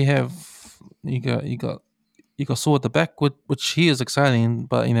like we have, you got Saw at the back, which he is exciting,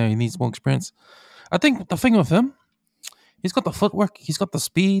 but he needs more experience. I think the thing with him, he's got the footwork, he's got the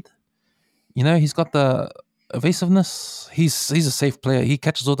speed, he's got the evasiveness. He's a safe player. He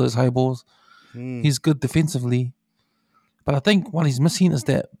catches all those high balls. mm. He's good defensively, but I think what he's missing is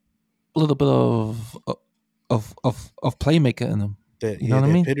that little bit of playmaker in him. That You know yeah, what I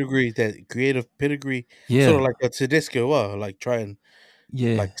that mean? pedigree, that creative pedigree, sort of Yeah, like a Tedesco, like try and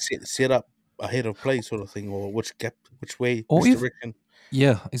yeah. like set up ahead of play, sort of thing, or which gap, which way, Or which if direction.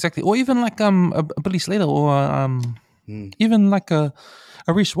 Yeah, exactly. Or even like a Billy Slater, or Mm. even like a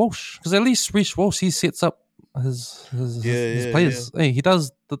Reece Walsh, because at least Reece Walsh, he sets up his Yeah, yeah, players. Hey, he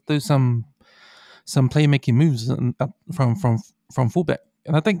does do some playmaking moves from fullback,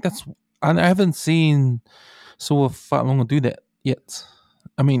 and I think I haven't seen Saul Fatlonga do that yet.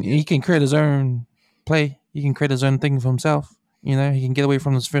 I mean, yeah, he can create his own play. He can create his own thing for himself. He can get away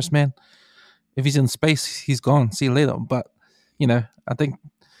from his first man. If he's in space, he's gone. See you later. But I think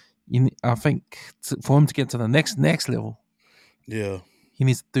for him to get to the next level, yeah, he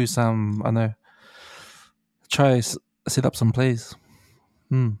needs to do some. I know, try set up some plays.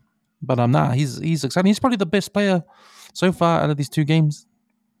 Hmm. But nah, he's exciting. He's probably the best player so far out of these 2 games.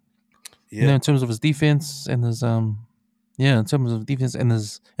 yeah, In terms of his defense and his yeah, in terms of defense and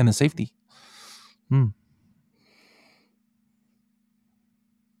his safety. Hmm.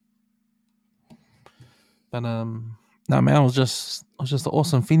 But nah, man, it was just an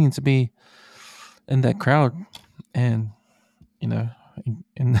awesome feeling to be in that crowd, and you know,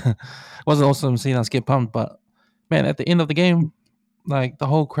 and it wasn't awesome seeing us get pumped, but man, at the end of the game, like the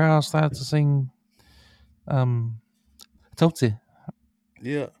whole crowd started to sing um Tote.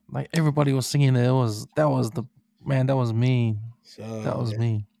 yeah. Like everybody was singing it. That was the man, that was mean. That So was yeah.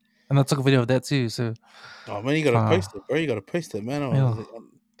 mean. And I took a video of that too. So Oh man, you gotta uh post it, bro. You gotta post it, man. yeah.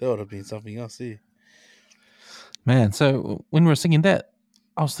 That would have been something else, yeah. Man, so when we were singing that,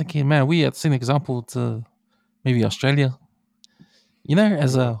 I was thinking, man, we had seen an example to maybe Australia,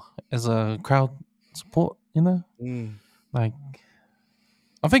 as Yeah. a crowd support, Mm. Like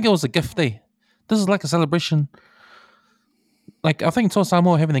I think it was a gift day. This is like a celebration. Like I think Toa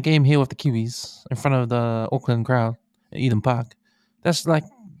Samoa having a game here with the Kiwis in front of the Auckland crowd at Eden Park. That's like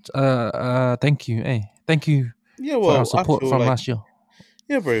thank you, thank you Yeah, for our well, I support feel from like last year.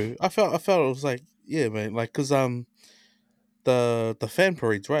 yeah, bro. I felt it was like yeah, man. Like, cause the fan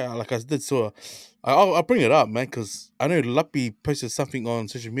parades, right? Like I did so. I'll bring it up, man, because I know Luppy posted something on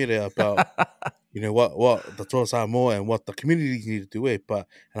social media about what the Toros are more and what the communities need to do it. But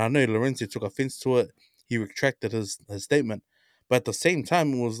and I know Lorenzo took offense to it. He retracted his statement, but at the same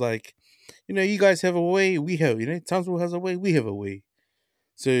time, it was like, you guys have a way, we have, Townsville has a way, we have a way.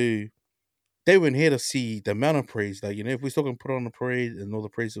 So they went here to see the mountain parades. Like, if we're still gonna put on the parade and all the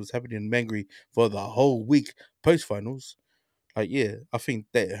parades that was happening in Mangry for the whole week post finals, like yeah, I think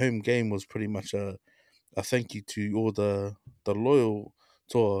that home game was pretty much a thank you to all the loyal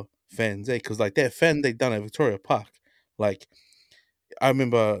tour fans, because like that fan they done at Victoria Park, like I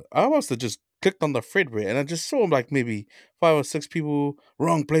remember I must have just clicked on the thread and I just saw like maybe 5 or 6 people,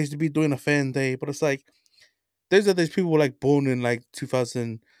 wrong place to be doing a fan day, but it's like those are those people like born in like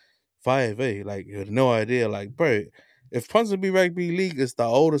 2005, like you had no idea, like bro, if Ponsonby Rugby League is the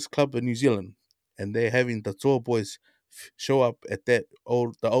oldest club in New Zealand and they're having the tour boys show up at the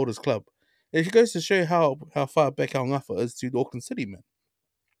oldest club, it goes to show how far back our offer is to the Auckland City, man.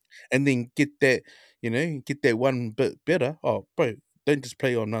 And then get that one bit better. Oh, bro, don't just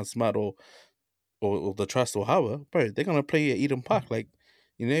play on non-smart or the Trust or Harbour, bro. They're gonna play at Eden Park, like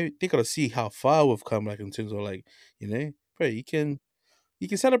they gotta see how far we've come, like in terms of like bro, you can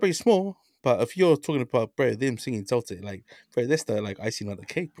celebrate small. But if you're talking about, bro, them singing Celtic, like, bro, that's the like icing on the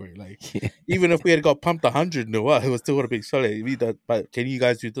cake, bro. Like, Yeah, even if we had got pumped 100 no what, it was still gonna be solid. But can you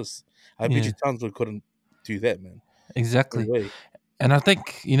guys do this? I bet yeah, you Townsville couldn't do that, man. No exactly. way. And I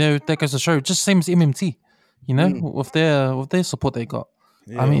think that goes to show, just same as MMT, Mm, with their support they got.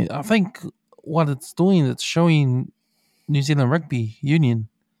 I yeah, mean, I think what it's doing, it's showing New Zealand Rugby Union,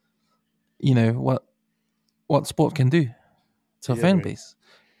 what sport can do to a yeah, fan bro. base.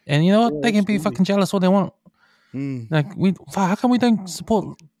 And you know what? Yeah, They can be absolutely. fucking jealous all they want. Mm, Like how come we don't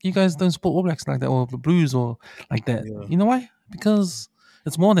support you guys? Don't support All Blacks like that, or the Blues, or like that? yeah, You know why? Because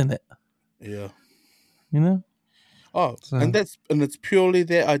it's more than that. yeah. You know. Oh, So and it's purely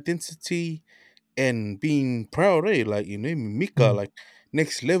their identity and being proud, like Mimika, mm, like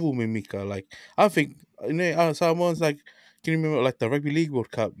next level Mimika. Like I think someone's like, can you remember like the Rugby League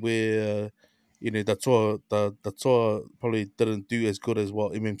World Cup where the tour probably didn't do as good as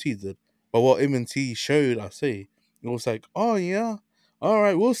what MMT did, but what MMT showed, I say, it was like, oh yeah, all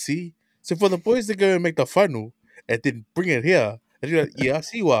right, we'll see. So for the boys to go and make the final and then bring it here, and you're like, yeah, I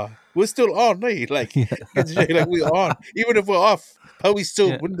see why we're still on, eh? Like yeah, get to show you, like we're on, even if we're off, but we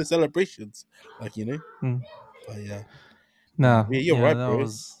still yeah. win the celebrations. Like, Mm. but yeah, No, yeah, you're yeah, right, that bro.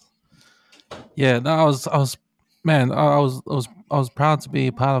 was yeah. That was man. I was proud to be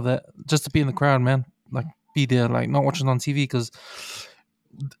a part of that. Just to be in the crowd, man. Like be there, like not watching on TV, because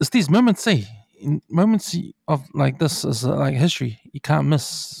it's these moments, moments of like this is like history you can't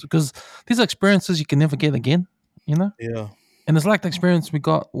miss, because these are experiences you can never get again. You know. Yeah, And it's like the experience we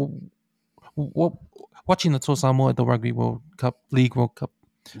got w- watching the Tour Samoa at the Rugby World Cup, League World Cup.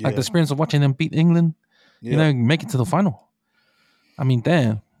 Like the yeah, experience of watching them beat England, yeah, make it to the final. I mean,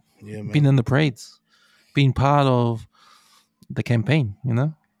 damn, yeah, being man. in the parades, being part of the campaign,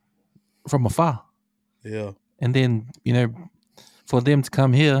 from afar. Yeah, And then, for them to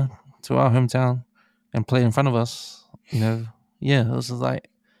come here to our hometown and play in front of us, yeah,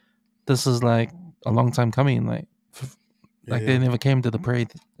 this is like a long time coming. Like they yeah, never came to the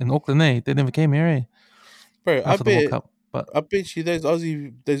parade in Auckland, They never came here, bro. I after the World bet, Cup. But I bet you those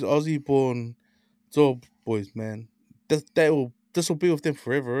Aussie born Zorb boys, man. This will be with them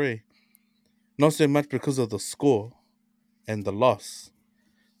forever, eh? Not so much because of the score and the loss,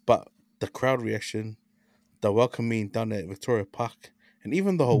 but the crowd reaction, the welcoming down at Victoria Park, and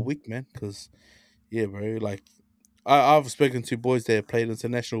even the whole mm, week, man. Because yeah, bro. Like I've spoken to boys that played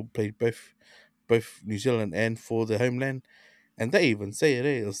international, played both New Zealand and for the homeland, and they even say it.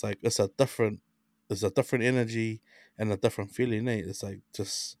 It's like it's a different energy and a different feeling. It's like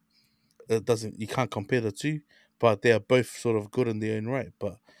just it doesn't you can't compare the two, but they are both sort of good in their own right.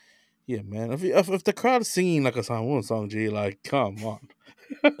 But yeah, man, if the crowd is singing like a Samoan song, G, like come on,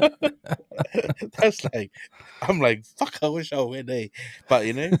 that's like I'm like fuck. I wish I were there, but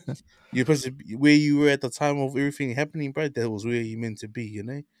you're supposed to be where you were at the time of everything happening, bro. That was where you meant to be.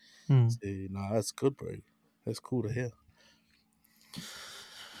 mm. So nah, that's good, bro. That's cool to hear.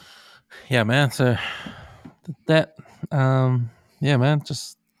 Yeah, man. So that, yeah, man.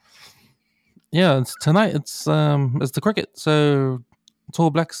 Just yeah. It's tonight. It's the cricket. So Tall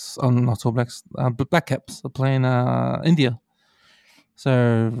Blacks, not Tall Blacks, but Black Caps are playing India.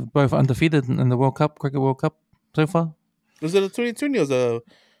 So both undefeated in the World Cup, Cricket World Cup so far. Was it a 2020 or was it a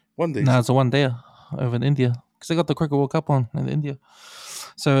one No, days? it's a one day over in India because they got the Cricket World Cup on in India.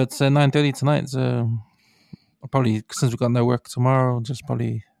 So it's 9:30 tonight. So I'll probably, since we got no work tomorrow, just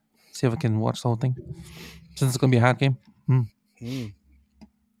probably see if I can watch the whole thing since it's gonna be a hard game. Mm.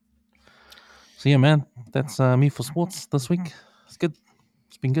 So yeah, man, that's me for sports this week. It's good.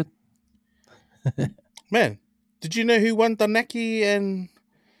 It's been good. Man, did you know who won the Naki and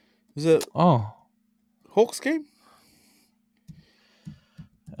was it Oh, Hawks game?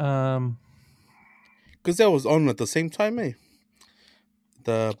 um, Because that was on at the same time, eh?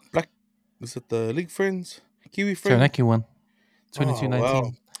 The black was it the League Friends, Kiwi Friends? Taranaki won Oh wow,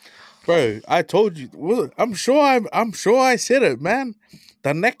 22-19. bro! I told you. I'm sure I said it, man.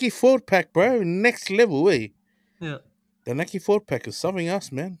 The Naki 4-pack, bro, next level, eh? Yeah. The Naki 4-pack is something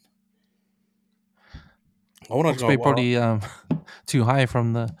else, man. I want to Hawke's Bay go. probably too high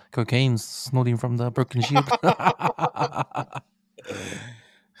from the cocaine snorting from the broken shield.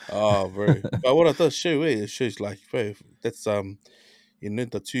 Oh, bro. But what it does show, it shows like, bro, that's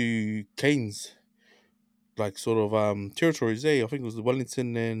the two Canes, like sort of territories, I think it was the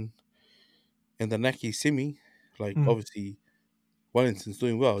Wellington and the Naki semi. Like Mm, obviously Wellington's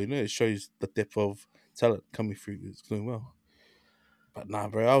doing well, it shows the depth of talent coming through. It's doing well. But nah,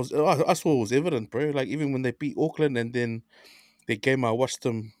 bro, I saw it was evident, bro. Like even when they beat Auckland and then the game I watched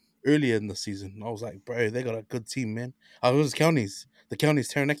them earlier in the season, I was like, bro, they got a good team, man. I was the counties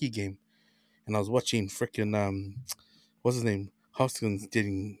Taranaki game, and I was watching freaking what's his name? Hoskins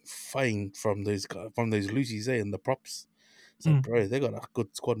getting fined from those from those Lucy's and the props. It's like, mm. bro, they got a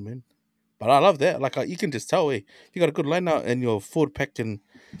good squad, man. But I love that. Like, you can just tell, if you got a good line out and your forward pack can,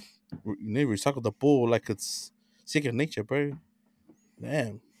 recycle the ball like it's second nature, bro.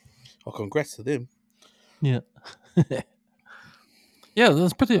 Damn. Oh, congrats to them. Yeah. Yeah,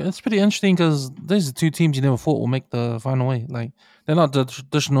 that's pretty. It's pretty interesting because these are two teams you never thought will make the final way. Like they're not the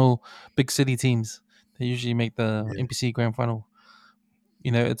traditional big city teams. They usually make the Yeah. NPC grand final.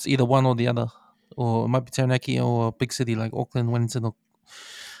 It's either one or the other, or it might be Taranaki or a big city like Auckland, Wellington,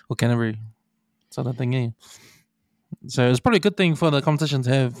 or Canterbury. Sort of thing. Yeah. So it's probably a good thing for the competition to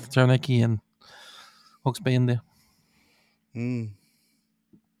have Taranaki and Hawke's Bay in there. Mm.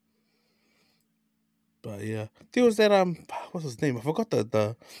 But yeah, there was that what's his name? I forgot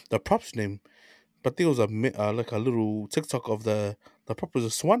the props name. But there was like a little TikTok of the prop was a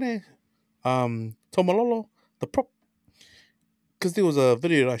Swane, Tomalolo, the prop, because there was a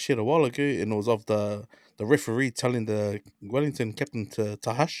video that I shared a while ago, and it was of the referee telling the Wellington captain to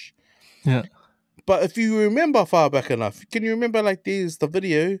hush. Yeah. But if you remember far back enough, can you remember like there's the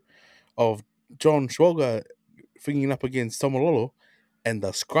video of John Schwager thinking up against Tomalolo and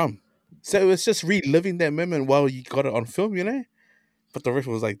the scrum. So it's just reliving that moment while you got it on film. But the ref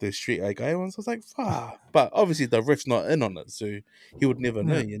was like the street eye guy one, so I was like, fuck. But obviously the ref's not in on it, so he would never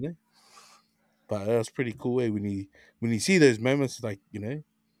know. But that was pretty cool way when you see those moments, like,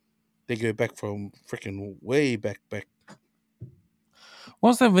 they go back from freaking way back.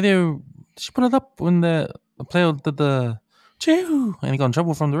 What's that video? Did she put it up when the player did the chew and he got in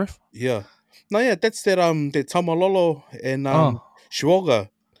trouble from the ref? Yeah. No, yeah, that's that Tamalolo and Oh. Shiwoga.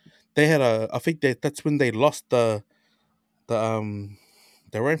 They had I think that's when they lost the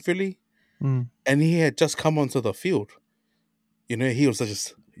Rand Philly, Mm, and he had just come onto the field. He was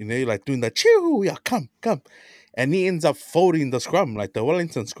just, like doing the chew, yeah, come. And he ends up folding the scrum, like the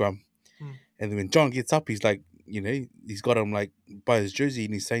Wellington scrum. mm. And then when John gets up, he's like, he's got him like by his jersey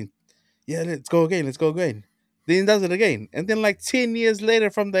and he's saying, yeah, let's go again. Then he does it again. And then like 10 years later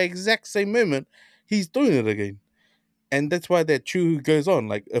from the exact same moment, he's doing it again. And that's why that chew goes on.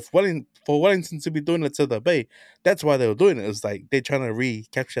 Like if for Wellington to be doing it to the Bay, that's why they were doing it. It's like they're trying to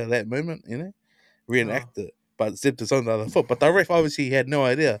recapture that moment, Oh. reenact it, but zipped it on the other foot. But the ref obviously had no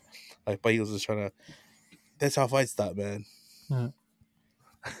idea. Like, but he was just trying to. That's how fights start, man. Yeah.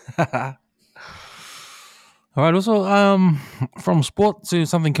 All right. Also, from sport to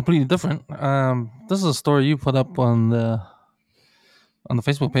something completely different. This is a story you put up on the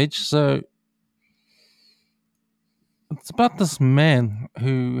Facebook page. So it's about this man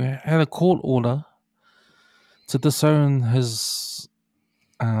who had a court order to disown his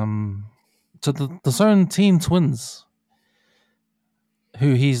disown teen twins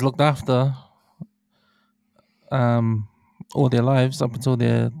who he's looked after um all their lives up until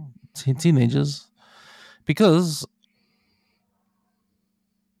they're teenagers because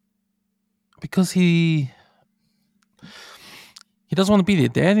he doesn't want to be their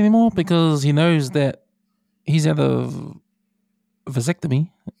dad anymore because he knows that he's had a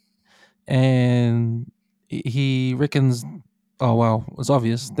vasectomy and he reckons, oh well, it's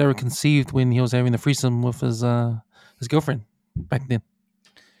obvious they were conceived when he was having a threesome with his his girlfriend back then.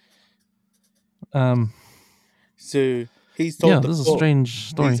 Um, So he's yeah, told the this is a court strange he's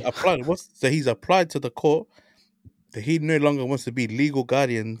story. applied. He's applied to the court that he no longer wants to be legal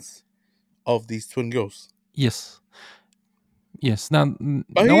guardians of these twin girls. Yes, yes. Now, But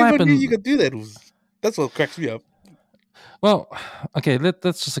who now what even knew you happened? could do that? That's what cracks me up. Well, okay.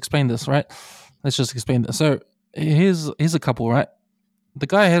 Let's just explain this, right? Let's just explain this. So here's a couple, right? The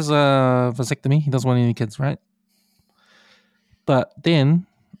guy has a vasectomy. He doesn't want any kids, right? But then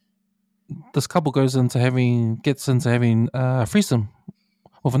this couple gets into having a threesome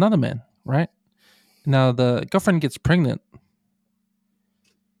with another man, right? Now the girlfriend gets pregnant,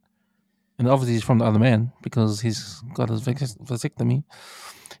 and obviously he's from the other man because he's got his vasectomy.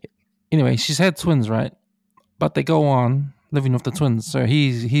 Anyway, she's had twins, right? But they go on living with the twins, so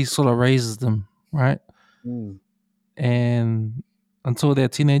he sort of raises them, right? Mm. And until they're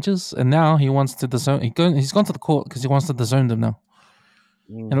teenagers, and now he wants to disown. He's gone to the court because he wants to disown them now,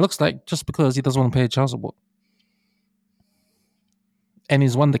 and it looks like just because he doesn't want to pay child support, and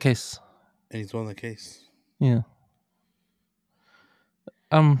he's won the case. And he's won the case. Yeah.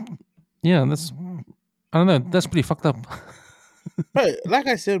 Yeah, that's I don't know. That's pretty fucked up. But like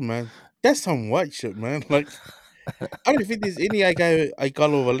I said, man, that's some white shit, man. Like I don't think there's any I got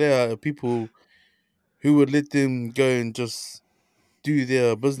over there people who would let them go and just do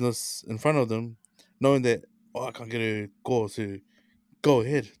their business in front of them, knowing that I can't get a call, so go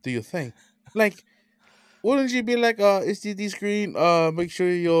ahead, do your thing. Like, wouldn't you be like, STD screen, make sure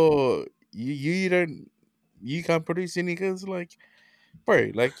you can't produce any kids, like,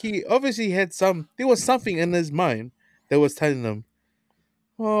 bro, like he obviously there was something in his mind that was telling him,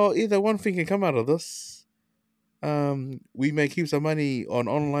 well, either one thing can come out of this. We may keep some money on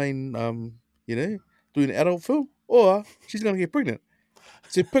online, doing adult film, or she's gonna get pregnant.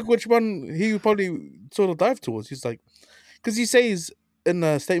 So pick which one he would probably sort of dive towards. He's like, because he says in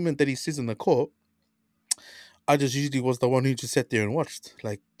a statement that he says in the court, I just usually was the one who just sat there and watched.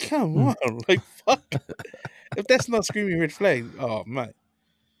 Like, come on, like fuck. If that's not screaming red flag, oh man,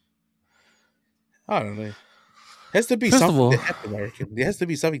 I don't know. Has to be First of something all, that happened. I reckon there has to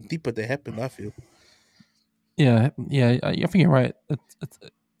be something deeper that happened. I feel. yeah, I think you're right.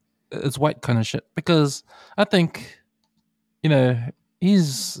 It's white kind of shit because I think you know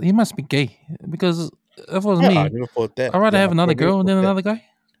he must be gay because if it was I me, never thought that. I'd rather Yeah, have I another never girl thought than that. another guy.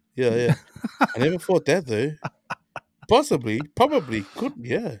 Yeah, yeah. I never thought that though. Possibly, probably, could,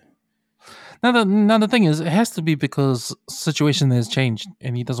 yeah. Now the thing is, it has to be because situation has changed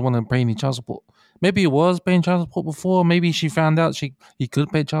and he doesn't want to pay any child support. Maybe he was paying child support before. Maybe she found out he could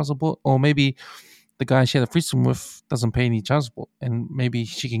pay child support, or maybe the guy she had a threesome with doesn't pay any child support, and maybe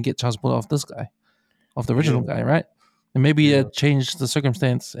she can get child support off this guy, off the original Yeah, guy, right? And maybe yeah, it changed the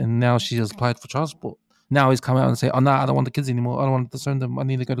circumstance, and now she has applied for child support. Now he's come out and say, "Oh no, I don't want the kids anymore. I don't want to disown them. I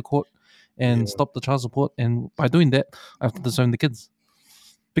need to go to court and yeah, stop the child support." And by doing that, I have to disown the kids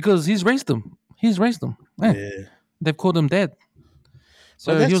because he's raised them. He's raised them. Yeah, yeah. they've called him dad, But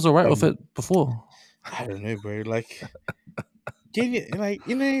so he that's was alright with it before. I don't know, bro. Like, can you like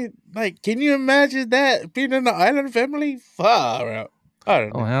can you imagine that being in the island family? Far out. I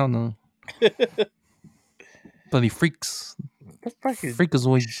don't Oh know. hell no, bloody freaks, That's fucking.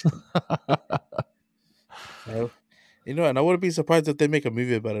 freakazoids. Well, and I wouldn't be surprised if they make a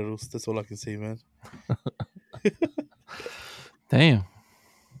movie about it. That's all I can say, man. Damn.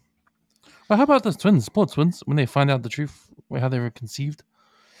 Well, how about those twins, poor twins, when they find out the truth, how they were conceived?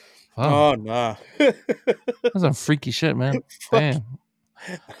 Wow, Oh nah. that's some freaky shit, man. Fuck. Damn.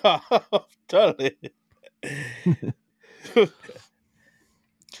 Totally.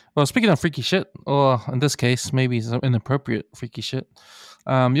 Well, speaking of freaky shit, or in this case, maybe some inappropriate freaky shit,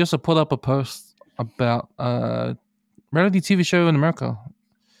 you also put up a post about a reality TV show in America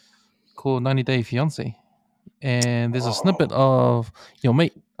called 90 Day Fiance. And there's a snippet of your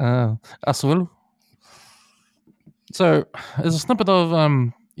mate, ASUELU. So there's a snippet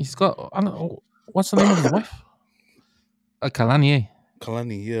of he's got I don't know what's the name of his wife? Kalani. Eh?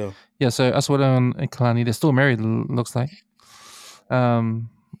 Kalani, yeah. Yeah, so ASUELU and Kalani, they're still married. Looks like.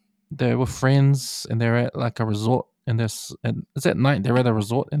 They're with friends and they're at like a resort, and it's at night. They're at a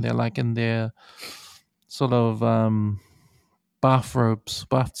resort and they're like in their sort of bathrobes,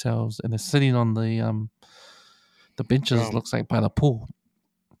 bath towels, and they're sitting on the benches. Looks like by the pool.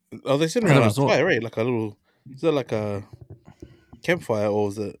 Oh, they're sitting At the around a resort. fire, right? Like a little. Is that like a campfire or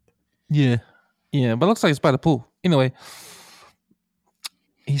is it? Yeah, yeah, but it looks like it's by the pool. Anyway,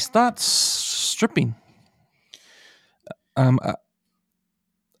 he starts stripping.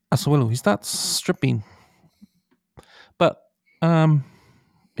 ASUELU, he starts stripping, but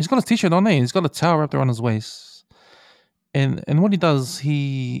he's got his t-shirt on there. He's got a towel wrapped around his waist, And what he does,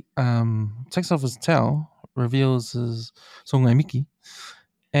 he takes off his towel, reveals his songai Miki,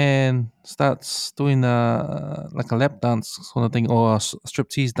 and starts doing like a lap dance sort of thing or a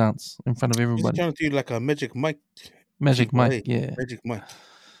striptease dance in front of Is he everybody. trying to do like a Magic Mike Magic keeper? Mike, Hey, yeah, Magic Mike.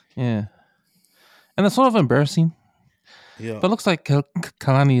 yeah, and it's sort of embarrassing, Yeah, but it looks like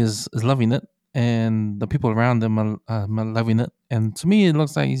Kalani is loving it, and the people around him are loving it. And to me, it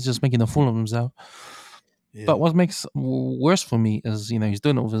looks like he's just making a fool of himself. But yeah, what makes worse for me is he's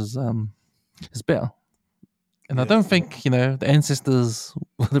doing it with his better. And I yeah, don't yeah, think the ancestors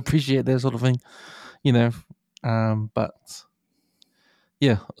would appreciate that sort of thing, you know. But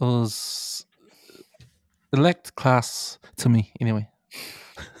yeah, it was elect class to me anyway.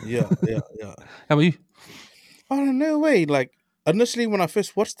 yeah, yeah, yeah. How about you? I don't know, way. Like initially when I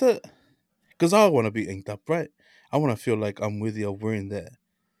first watched it, because I want to be inked up, right? I want to feel like I'm worthy of wearing that.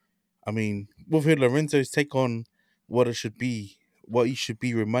 I mean, we've heard Lorenzo's take on what it should be, what you should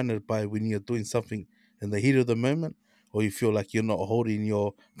be reminded by when you're doing something in the heat of the moment, or you feel like you're not holding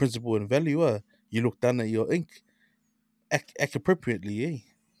your principle and value. You look down at your ink, act appropriately, eh?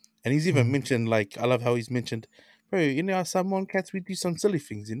 And he's even Mm, mentioned, like, I love how he's mentioned, bro, us Samoan cats, we do some silly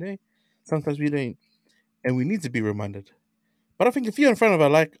things, Sometimes we don't, and we need to be reminded. But I think if you're in front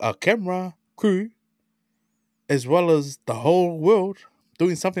of a camera crew, as well as the whole world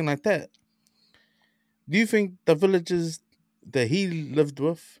doing something like that, do you think the villagers that he lived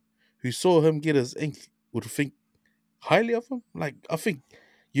with, who saw him get his ink, would think highly of him? Like, I think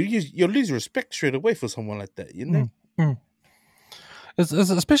you lose respect straight away for someone like that. mm, mm. It's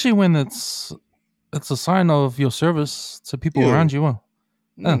especially when it's a sign of your service to people Yeah. around you.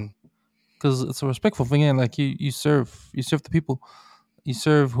 Mm, Because it's a respectful thing. Yeah, like you serve the people, you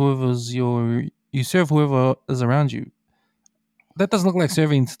serve whoever is around you. That doesn't look like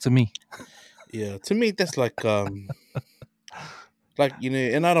serving to me. yeah. To me, that's like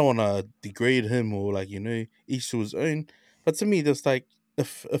and I don't want to degrade him or each to his own. But to me, that's like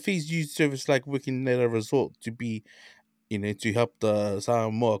if he's used service like working at a resort to be to help the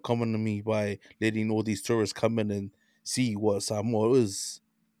Samoa economy by letting all these tourists come in and see what Samoa is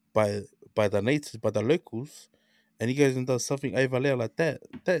by the natives, by the locals, and he goes and does something over there like that.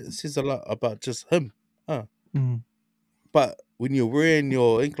 That says a lot about just him, huh? Mm, But when you're wearing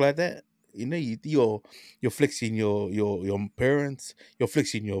your ink like that, you're flexing your parents, you're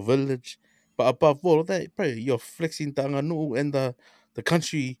flexing your village, but above all of that, bro, you're flexing Tanganu and the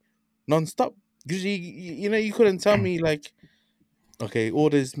country non-stop. Because you couldn't tell me like, okay, all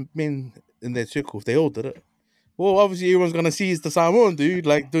these men in their circle, if they all did it. Well, obviously everyone's gonna see it's the Samoan dude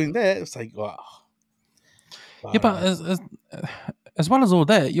like doing that. It's like, wow, I yeah, don't but know. as well as all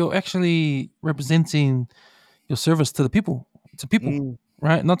that, you're actually representing your service to people, Mm,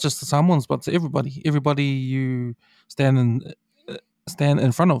 right? Not just to someone's, but to everybody you stand in stand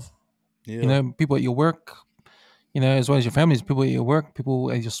in front of. yeah, People at your work, as well as your families, people at your work,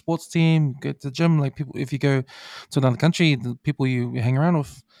 people at your sports team, go to the gym, like people, if you go to another country, the people you hang around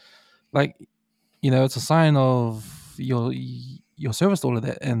with, like, it's a sign of your service to all of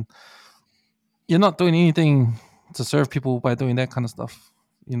that. And you're not doing anything to serve people by doing that kind of stuff,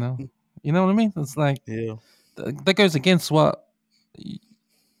 you know? mm, You know what I mean? It's like, yeah, that goes against y-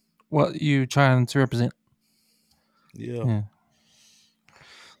 what you trying to represent. yeah. Yeah.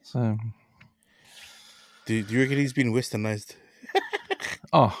 So, Do you reckon he's been westernized?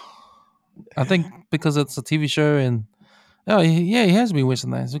 oh, I think because it's a TV show and yeah, he has been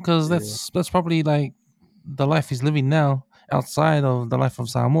westernized because Yeah, that's probably like the life he's living now outside of the life of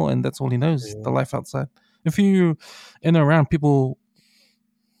Samoa, and that's all he knows, yeah, the life outside. If you in and around people,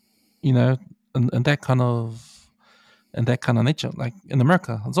 you know, and that kind of nature, like in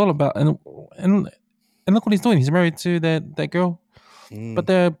America, it's all about and and look what he's doing. He's married to that girl, but mm,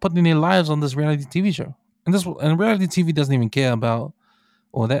 they're putting their lives on this reality TV show, and reality TV doesn't even care about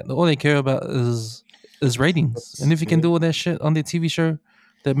all that. All they care about is ratings. And if you can yeah, do all that shit on their TV show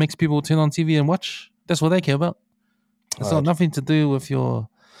that makes people turn on TV and watch, that's what they care about. It's not hard. nothing to do with your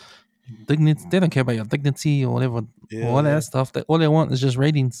dignity. They don't care about your dignity or whatever or Yeah, all yeah, that stuff. That all they want is just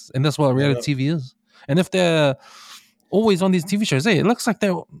ratings, and that's what no reality doubt. TV is. And if they're always on these TV shows, hey, it looks like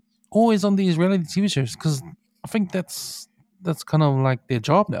they're always on these reality TV shows because I think that's kind of like their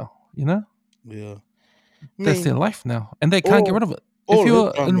job now. Yeah, I That's their mean, life now, and they can't get all rid of it. If all his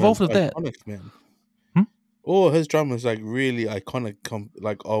you're drama is involved with that, iconic, man. hmm? All his drama is like really iconic,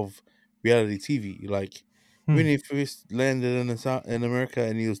 like of reality TV. Like Hmm. when he first landed in America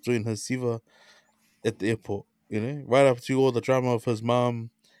and he was doing his Siva at the airport, right up to all the drama of his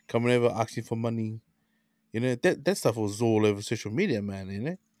mom coming over asking for money. That stuff was all over social media,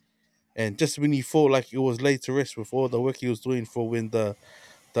 man. And just when you thought like it was laid to rest with all the work he was doing for when the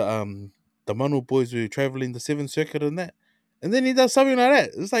the Manu boys were traveling the Seventh Circuit and then he does something like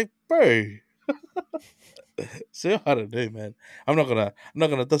that. It's like, bro. So I don't know, man. I'm not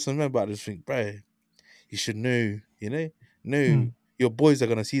gonna dust him, man, but I just think, bro, you should know, know Mm. your boys are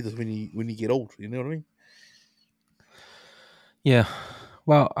gonna see this when you get old. You know what I mean? Yeah.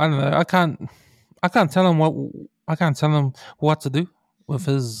 Well, I don't know. I can't tell him what I can't tell him what to do with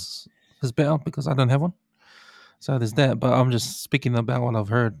his better because I don't have one. So there's that. But I'm just speaking about what I've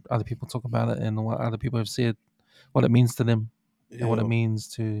heard other people talk about it and what other people have said, what it means to them and what it Yeah. means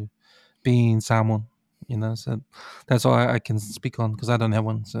to being someone. So that's all I can speak on because I don't have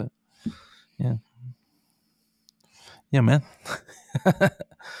one. So yeah, yeah, man,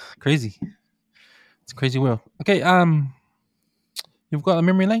 crazy. It's a crazy world. Okay, you've got a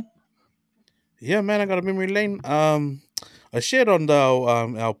memory lane. Yeah, man, I got a memory lane. I shared on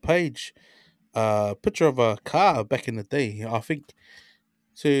our page a picture of a car back in the day. I think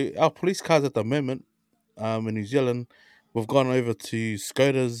so. Our police cars at the moment, in New Zealand, we've gone over to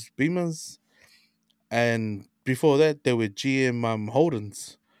Skoda's Beamers, and before that there were GM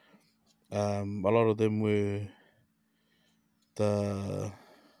Holdens. A lot of them were the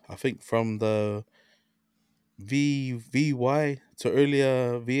I think from the VY to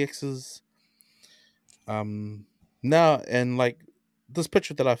earlier VXs. Now and like this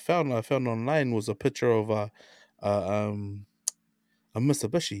picture that I found online was a picture of a um a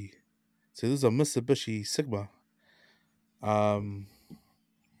Mitsubishi. So this is a Mitsubishi Sigma. Um,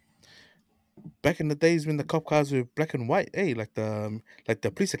 Back in the days when the cop cars were black and white, like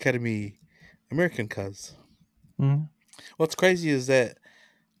the police academy American cars. Mm, What's crazy is that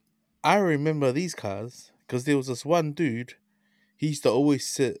I remember these cars because there was this one dude. He used to always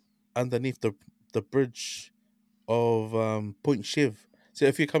sit underneath the bridge of Point Shiv. So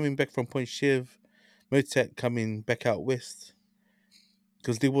if you're coming back from Point Shiv, Motet coming back out west,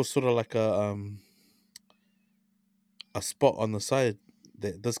 because there was sort of like a spot on the side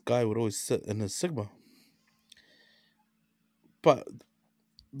that this guy would always sit in his Sigma. But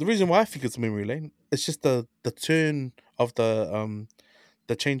the reason why I think it's memory lane, it's just the turn of the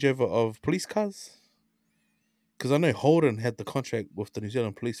changeover of police cars. Because I know Holden had the contract with the New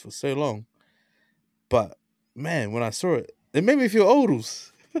Zealand Police for so long, but man, when I saw it, it made me feel old.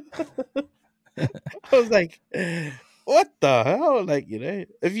 I was like, what the hell? Like,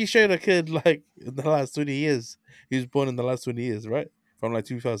 if you showed a kid like in the last 20 years, he was born in the last 20 years, right? From like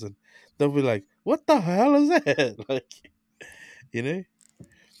 2000, they'll be like, what the hell is that? Like, you know?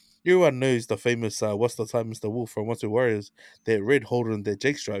 Everyone knows the famous "What's the time, Mr. Wolf" from What's the Warriors? That red Holden that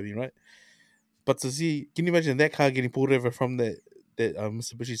Jake's driving, right? But to see, can you imagine that car getting pulled over from that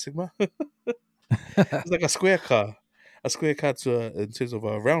Mitsubishi Sigma? It's like a square car in terms of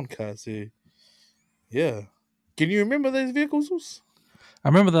a round car. So yeah, can you remember those vehicles? Ous? I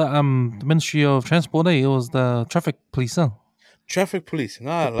remember the Ministry of Transport. It was the traffic police. Traffic police,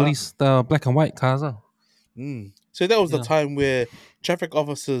 The la. police, the black and white cars. So that was the Yeah. time where traffic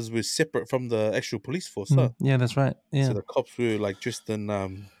officers were separate from the actual police force, huh? Yeah, that's right. So Yeah. the cops were like dressed in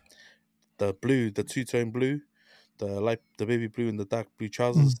the blue, the two tone blue, the baby blue and the dark blue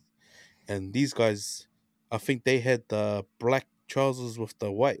Mm, trousers. And these guys, I think they had the black trousers with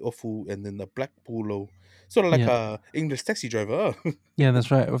the white offal and then the black polo, sort of like yeah. a English taxi driver. Huh? Yeah,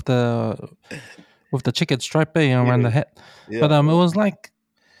 that's right. With the checkered stripe around the Yeah, hat. But yeah, it was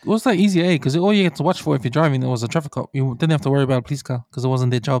like easy A because all you had to watch for if you're driving it was a traffic cop. You didn't have to worry about a police car because it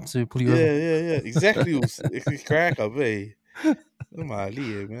wasn't their job to pull you over. yeah. Exactly. It's crack up, eh? Oh, my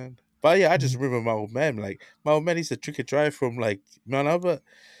Leah, man. But yeah, I just Mm, remember my old man. Like my old man used to trick or drive from like Mount Albert.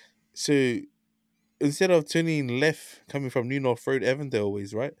 So instead of turning left coming from New North Road, Avondale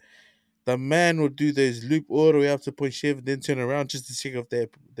ways, right? The man would do those loop all the way up to Point Shiv, then turn around just to check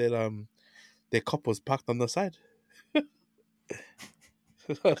if their cop was parked on the side.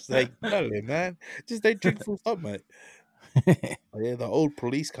 I was like, "Dale, man, just don't drink full stop, mate." Oh, yeah, the old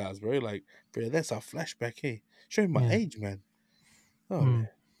police cars, bro. Like, bro, that's a flashback, hey. Showing my yeah. age, man. Oh, Mm.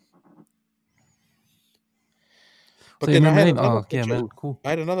 but So you then I remember had Lane? another Oh, yeah, picture. man. Cool.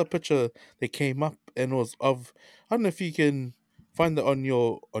 I had another picture that came up and was of. I don't know if you can find it on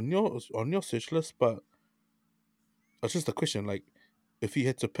your search list, but it's just a question. Like, if you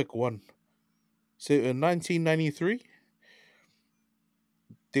had to pick one. So in 1993,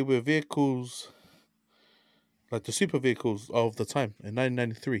 there were vehicles like the super vehicles of the time in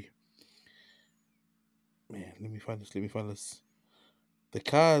 1993. Man, let me find this. Let me find this. The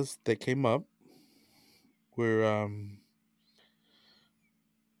cars that came up were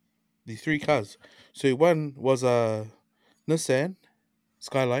the three cars. So one was a Nissan,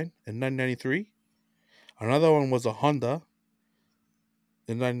 Skyline in 1993. Another one was a Honda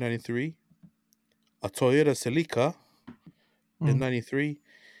in 1993, a Toyota Celica in Mm. 93,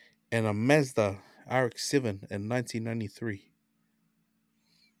 and a Mazda RX-7 in 1993.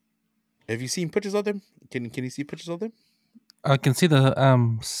 Have you seen pictures of them? Can you see pictures of them? I can see the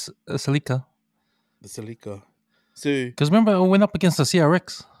Celica. The Celica. So Because remember, I went up against the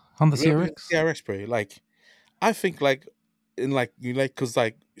CRX, Honda we're up CRX. against CRX, bro. Like I think like in like you like because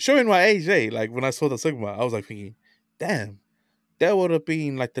like showing my age, like when I saw the Sigma, I was like thinking, damn, that would have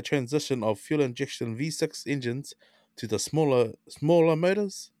been like the transition of fuel injection V6 engines to the smaller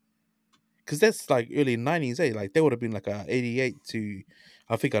motors. Because that's like early 90s, like that would have been like a 88 to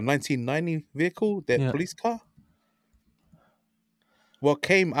I think a 1990 vehicle, that Yeah. police car. What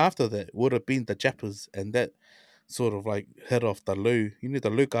came after that would have been the Jappers, and that sort of like head off the low, the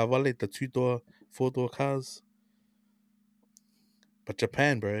low Cavalli, the 2-door, 4-door cars. But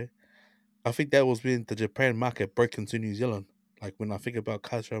Japan, bro, I think that was when the Japan market broke into New Zealand. Like when I think about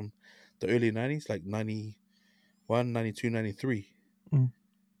cars from the early 90s, like 91, 92, 93. Mm.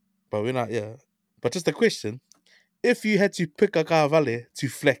 But But just a question: if you had to pick a Cavalli to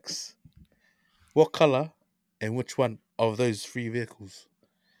flex, what color and which one of those three vehicles?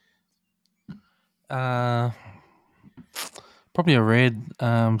 Uh, Probably a red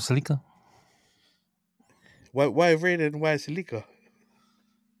Celica. Why red and why silica?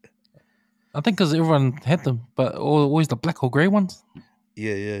 I think because everyone had them, but always the black or grey ones.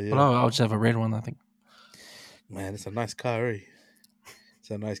 Yeah, yeah, But yeah. I'll just have a red one, I think. Man, it's a nice car, eh?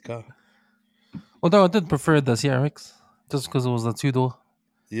 It's a nice car. Although I did prefer the CRX just because it was a 2-door.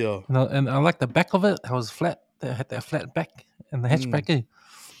 Yeah. And I like the back of it. It was flat. It had that flat back and the Mm. hatchback.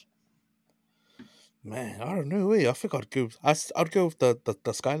 Man, I don't know, eh? I think I'd go with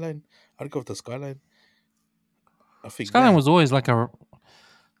the Skyline. I'd go with the Skyline. I think, Skyline man. was always like a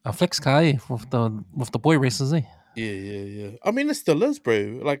flex car with the boy races. Yeah, yeah, yeah. I mean, it still is,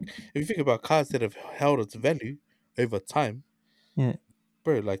 bro. Like, if you think about cars that have held its value over time, Yeah.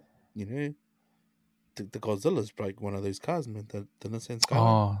 bro, like, you know, the Godzilla's like one of those cars, man. The Nissan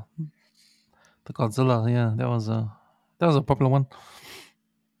Skyline. Oh, the Godzilla. Yeah, that was a popular one.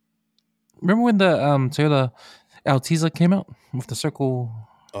 Remember when the Toyota Altiza came out with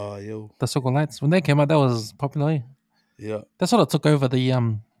Oh, yo. the circle lights? When they came out, that was popular. Yeah. That sort of took over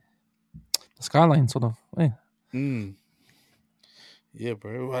the Skyline, sort of. Mm. Yeah,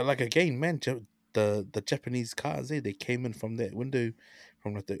 bro. Well, like again, man, the Japanese cars, they came in from that window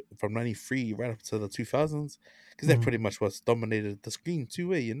from from 93 right up to the 2000s, because that Mm. pretty much was dominated the screen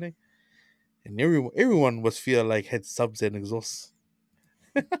too, and everyone was feel like had subs and exhausts.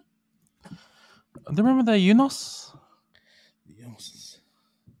 Do you remember the Unos? You know, s-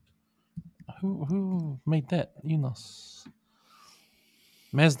 Who made that Unos?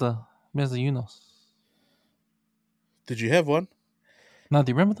 Mazda Unos. did you have one? Now,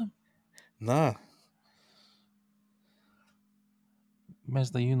 do you remember them? Nah.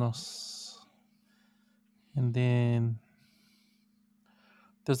 Mazda Unos. And then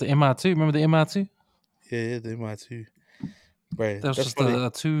there's the MR2. Remember the MR2? Yeah, they might too. Bro, That was that's just funny. a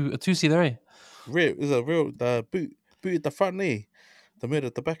two seater. Real is a real the boot at the front knee, the mid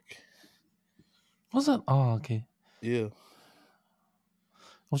at the back. Was it? Oh, okay. Yeah. It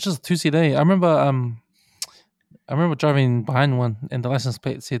was just a 2 seater. I remember driving behind one, and the license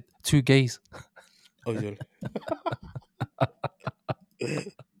plate said two gays. Oh yeah.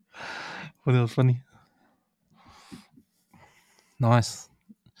 But it was funny. Nice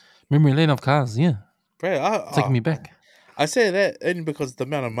memory lane of cars. Yeah, Bro, taking me back. I say that only because the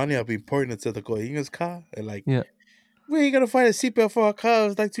amount of money I've been pouring into the Goinga's car, and like, Yeah. where you gonna find a seatbelt for a car?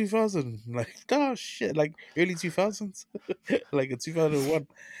 It's like 2000, like, oh shit, like early 2000s, like a 2001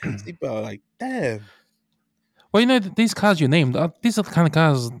 seatbelt. Like, damn. Well, these cars you named. These are the kind of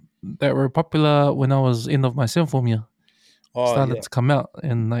cars that were popular when I was end of my seventh form year. Oh Started yeah. to come out,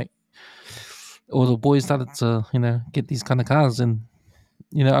 and like all the boys started to get these kind of cars, and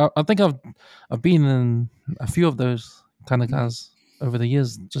I think I've been in a few of those kind of Mm. cars over the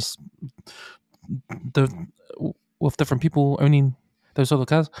years, just the with different people owning those sort of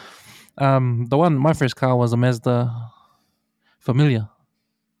cars. My first car was a Mazda Familia.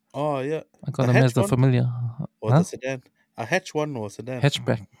 Oh yeah. I The got a hatch Mazda one Familia, or the huh? sedan? A hatch one or a sedan?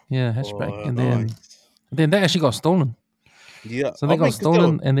 Hatchback, yeah, hatchback, Oh, and then nice. that actually got stolen. Yeah. So I they got mean, because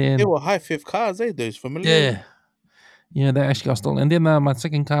stolen, and they then were high fifth cars, those familiars. yeah, yeah, they actually got stolen. And then my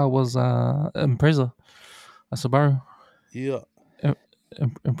second car was Impreza, a Subaru Yeah.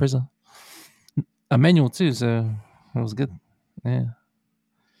 Im- Impreza, a manual too. So it was good. Yeah.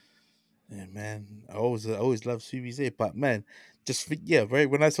 Yeah, man. I always love CBZ, but man, yeah, right.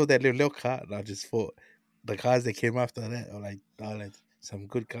 When I saw that little car, I just thought the cars that came after that are like, darling, some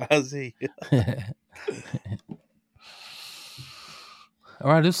good cars. Eh? All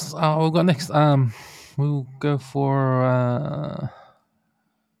right, this we'll go next. We'll go for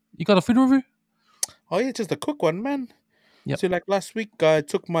you got a food review? Oh yeah, just a quick one, man. Yep. So like last week, I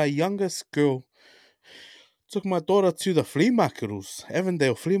took my youngest girl, took my daughter to the flea markets,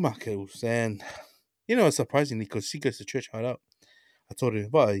 Avondale flea markets, and surprisingly, because she goes to church hard up, I told her,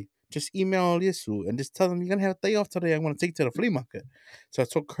 "Boy, just email Yesu and just tell them you're gonna have a day off today. I'm gonna take you to the flea market." So I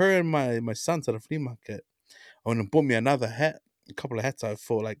took her and my son to the flea market. I went and bought me another hat, a couple of hats. I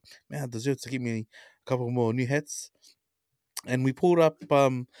thought like, man, I deserve to give me a couple more new hats. And we pulled up.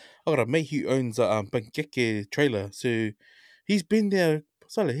 I got a mate who owns a Pankeke trailer, so he's been there.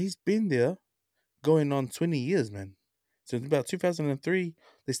 Sorry, he's been there going on 20 years, man. So it's about 2003,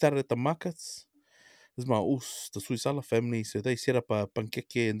 they started at the markets. This is my the Suisala family, so they set up a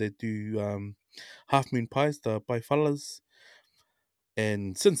pankeke and they do half moon pies, the paifalas.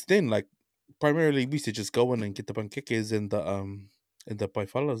 And since then, like primarily we used to just go in and get the pankekes and the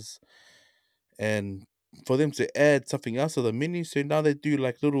paifalas. And for them to add something else to the menu, so now they do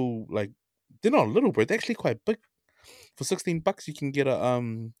like little like they're not little, bro. They're actually quite big. For $16, you can get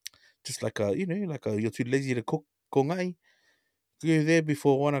a just like a like a you're too lazy to cook kongai. Go there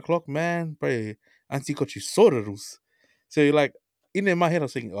before 1 o'clock, man. Bro, auntie got you sorted. So you're like in my head, I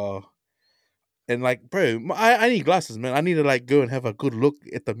was thinking, oh, and like, bro, I need glasses, man. I need to like go and have a good look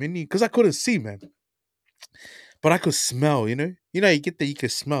at the menu because I couldn't see, man, but I could smell. You get there, you can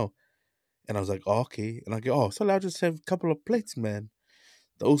smell, and I was like, oh, okay, and I go, oh, so I'll just have a couple of plates, man.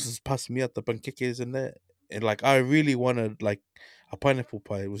 The Usos passed me out the pancakes and that, and like I really wanted like a pineapple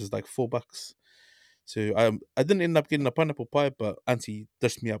pie, which is like $4. So I didn't end up getting a pineapple pie, but auntie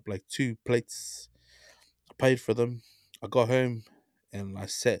dished me up like 2 plates. I paid for them. I got home and I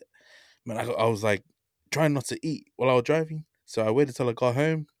sat. Man, I was like trying not to eat while I was driving. So I waited till I got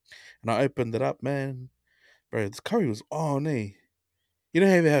home and I opened it up, man. Bro, this curry was on, eh? You don't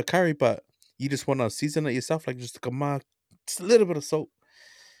have had curry, but you just want to season it yourself, like just just a little bit of salt.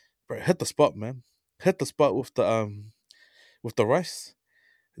 Bro, hit the spot, man. Hit the spot with the rice.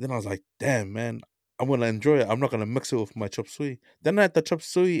 And then I was like, damn, man, I'm gonna enjoy it. I'm not gonna mix it with my chop suey. Then I had the chop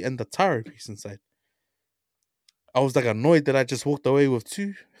suey and the taro piece inside. I was like annoyed that I just walked away with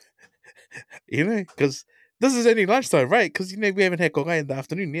two, because this is only lunchtime, right? Because we haven't had kongai in the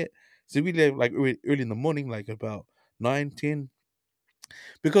afternoon yet, so we live like early in the morning, like about 9, 10.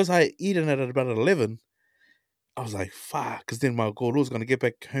 Because I eaten it at about 11, I was like, fuck. Because then my girl was gonna get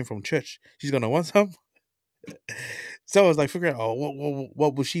back home from church. She's gonna want some. So I was like figuring out, oh,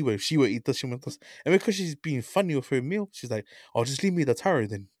 what will she wear? If she will eat this, she will eat this. And because she's being funny with her meal, she's like, oh, just leave me the taro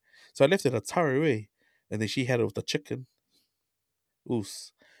then. So I left it a taro away. And then she had it with the chicken.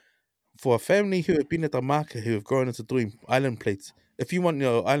 Oos. For a family who have been at the market, who have grown into doing island plates, if you want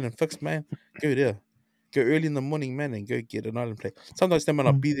your island fixed, man, go there. Go early in the morning, man, and go get an island plate. Sometimes they might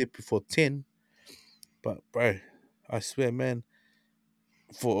not be there before 10. But, bro, I swear, man,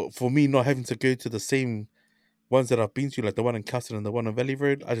 for me not having to go to the same ones that I've been to, like the one in Castle and the one on Valley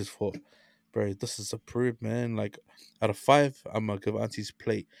Road, I just thought, bro, this is approved, man. Like out of 5, I'm gonna give Auntie's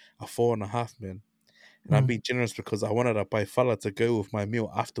plate a 4.5, man. And I'm being generous because I wanted a fala to go with my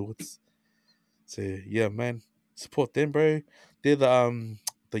meal afterwards. So yeah, man, support them, bro. They're the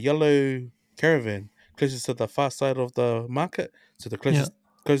yellow caravan closest to the far side of the market, so the Yeah.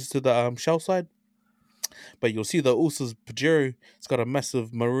 closest to the shell side. But you'll see the Usa's Pajero. It's got a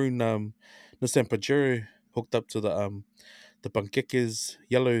massive maroon Nissan Pajero hooked up to the Panqueques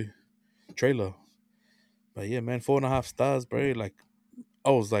yellow trailer. But yeah, man, 4.5 stars, bro. Like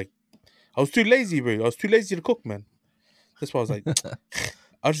I was too lazy, bro. I was too lazy to cook, man. That's why I was like,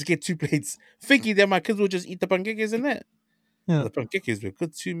 I'll just get 2 plates, thinking that my kids will just eat the panqueques and that. Yeah. The panqueques were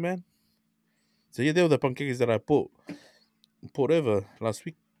good too, man. So yeah, they were the panqueques that I bought over last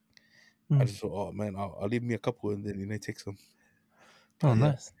week. I just thought, oh man, I'll leave me a couple and then take some. Oh, But yeah,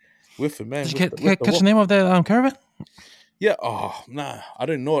 nice. with it, Did man, you with the catch the walk. name of that caravan? Yeah, oh nah, I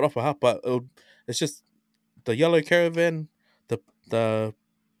don't know it off by heart, but it's just the yellow caravan, the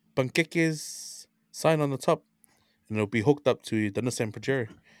panqueques sign on the top, and it'll be hooked up to the Nissan Pajero.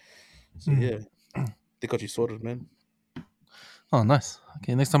 So yeah, they got you sorted, man. Oh, nice.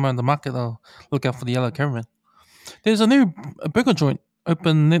 Okay, next time I'm in the market, I'll look out for the yellow caravan. There's a new burger joint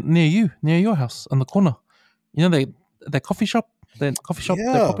open near you, near your house, on the corner. You know that coffee shop, that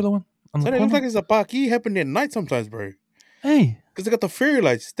Yeah, popular one on the so it looks corner. like it's a parky happening at night sometimes, bro. Hey, Because they got the fairy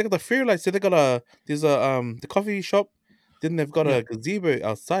lights. They got the fairy lights. So they got there's the coffee shop. Then they've got yeah, a gazebo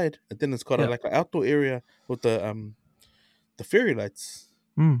outside, and then it's got yeah. like an outdoor area with the the fairy lights.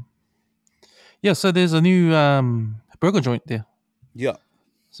 Mm. Yeah, so there's a new burger joint there. Yeah.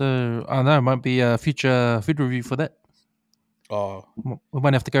 So I don't know, it might be a future food review for that. Oh, We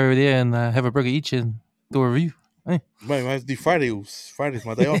might have to go over there and have a burger each and do a review. Hey. man, I have to do Fridays. Friday's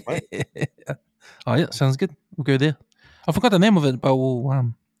my day off, right? Oh yeah, sounds good. We'll go there. I forgot the name of it, but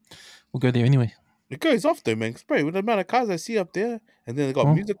we'll go there anyway. It goes off though, man. 'Cause, bro, with the amount of cars I see up there, and then they got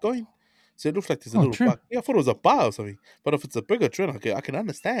Oh, music going, so it looks like there's a oh, little true. bar. Yeah, I thought it was a bar or something. But if it's a bigger trend, I can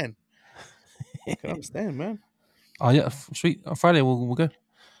understand. I can understand, man. Oh yeah, sweet. On Friday we'll go.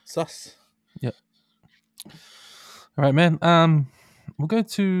 Sus. Yeah. All right, man. We'll go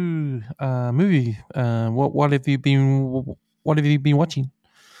to movie. What have you been watching?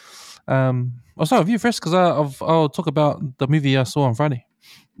 I'll start with you first because I'll talk about the movie I saw on Friday.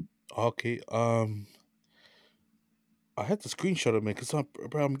 Okay. I had to screenshot it, man, because I'm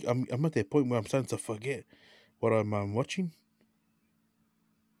at that point where I'm starting to forget what I'm watching.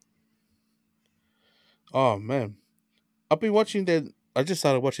 Oh man, I've been watching that. I just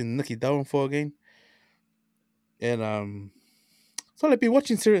started watching Nikki Downfall again, and so I've been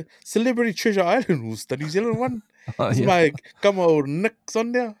watching Celebrity Treasure Island, who's the New Zealand one. It's Yeah, my come on Nick's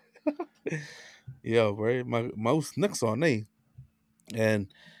on there. Yeah, bro, my mouse Nick's on, eh? And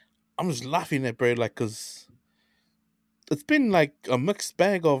I'm just laughing at bro, like, cause it's been like a mixed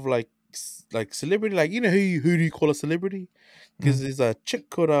bag of like celebrity, like who do you call a celebrity? Because Mm. there's a chick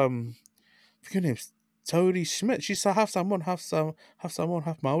called I forget her name's Tori Schmidt. She's half Samoan, half Samoan,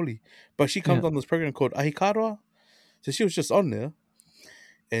 half Maoli, but she Yeah. comes on this program called Ahikaroa. So she was just on there,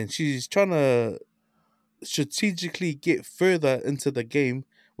 and she's trying to strategically get further into the game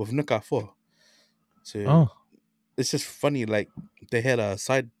with Nuka 4. So Oh. it's just funny, like they had a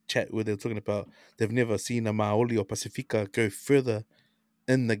side chat where they were talking about they've never seen a Maoli or Pacifica go further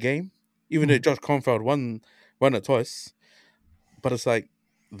in the game, even though Mm. Josh Conrad won it twice. But it's like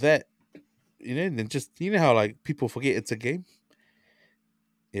that, then just how like people forget it's a game.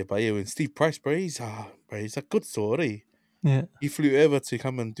 Yeah, but yeah, when Steve Price, bro, he's a good sword, eh? Yeah. He flew over to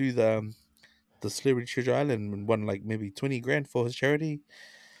come and do the Celebrity Treasure Island and won like maybe 20 grand for his charity.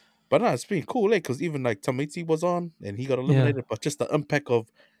 But no, it's been cool, because even like Tamiti was on and he got Yeah. eliminated. But just the impact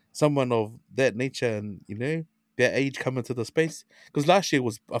of someone of that nature and their age coming to the space. Because last year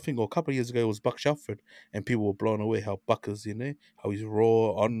was, I think, or a couple of years ago, it was Buck Shelford, and people were blown away how Buck is, how he's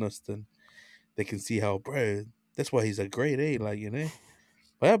raw, honest, and they can see how, bro, that's why he's a great A, like.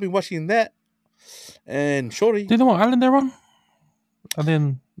 But I've been watching that and Do Shorty. you know what island they're on? And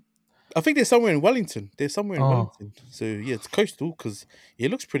then I think they're somewhere in Wellington. They're somewhere in oh. Wellington. So yeah, it's coastal because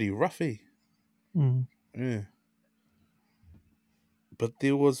it looks pretty rough, eh? Mm. Yeah. But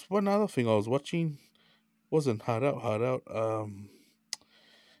there was one other thing I was watching. Wasn't hard out, hard out.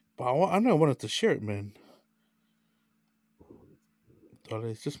 But I know I wanted to share it, man. But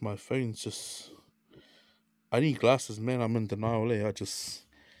it's just my phone's just. I need glasses, man. I'm in denial. I just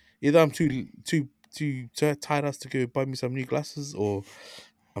either I'm too tired as to go buy me some new glasses, or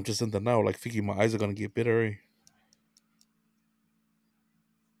I'm just in denial, like thinking my eyes are gonna get better. Eh?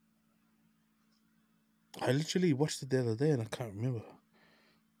 I literally watched it the other day and I can't remember.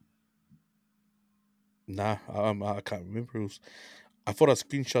 Nah, I can't remember. I thought I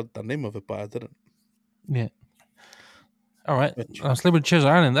screenshot the name of it, but I didn't. Yeah. All right. But Celebrity Treasure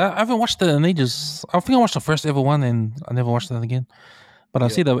Island. I haven't watched it in ages. I think I watched the first ever one and I never watched it again. But I yeah.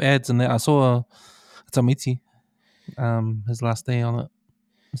 see the ads and I saw Tamiti, his last day on it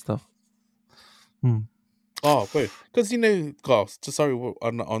and stuff. Hmm. Oh, bro, because gosh, just sorry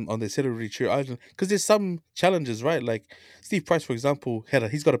on the Celebrity Tree Island, because there's some challenges, right? Like Steve Price, for example,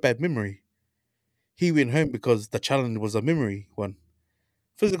 he's got a bad memory. He went home because the challenge was a memory one.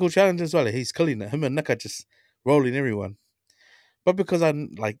 Physical challenge as well. He's killing it. Him and Nick are just rolling everyone. But because I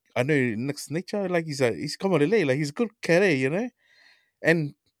know Nick's nature, like he's come on late, like he's a good kere.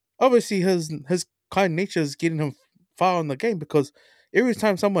 And obviously his kind nature is getting him far on the game because every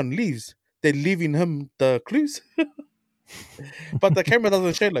time someone leaves, they're leaving him the clues. But the camera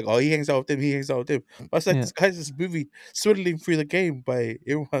doesn't show like, oh, he hangs out with them, he hangs out with them. But it's like Yeah. this guy's just movie swindling through the game by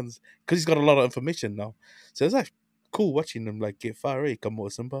everyone's because he's got a lot of information now. So it's like cool watching them like get far away, come on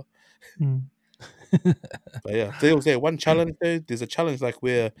Simba. Mm. But yeah, there was one challenge though. There's a challenge like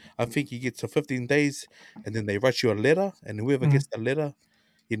where I think you get to 15 days and then they write you a letter, and whoever Mm. gets the letter,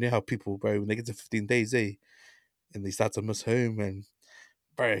 you know how people, bro, when they get to 15 days, and they start to miss home, and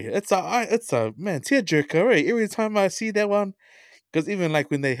bro, it's a man tearjerker, right? Every time I see that one, because even like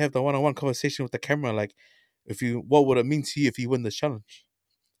when they have the one-on-one conversation with the camera, like what would it mean to you if you win this challenge?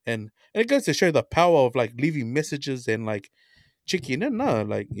 And it goes to show the power of like leaving messages and like checking in, no,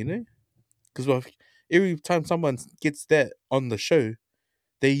 like because every time someone gets that on the show,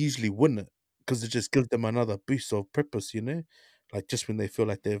 they usually win it because it just gives them another boost of purpose, you know? Like just when they feel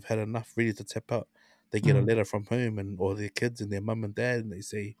like they've had enough, ready to tap out, they get a letter from home and or their kids and their mum and dad, and they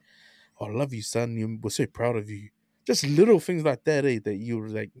say, "Oh, I love you, son. We're so proud of you." Just little things like that, that you were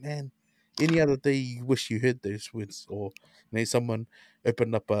like, man. Any other day, you wish you heard those words, or someone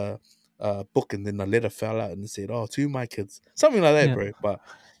opened up a book and then a letter fell out and said, "Oh, to my kids," something like that, Yeah. bro. But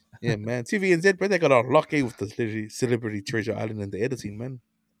yeah, man, TVNZ, bro, they got a lock with the Celebrity Treasure Island and the editing, man.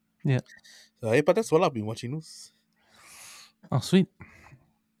 Yeah. So, yeah, but that's what I've been watching. Oh, sweet.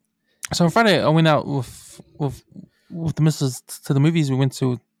 So on Friday, I went out with the missus to the movies. We went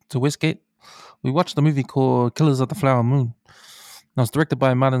to Westgate. We watched a movie called Killers of the Flower Moon. It was directed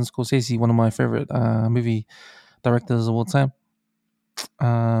by Martin Scorsese, one of my favorite movie directors of all time.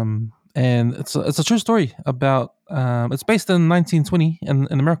 And it's a true story about. It's based in 1920 in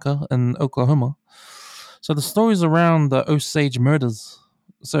America, in Oklahoma. So the story's around the Osage murders.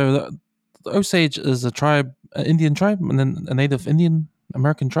 So the Osage is a tribe, an Indian tribe, and then a Native Indian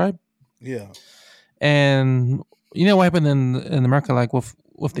American tribe. Yeah, And you know what happened in America, like with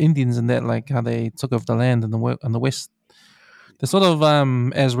the Indians and that, like how they took over the land in the West. They sort of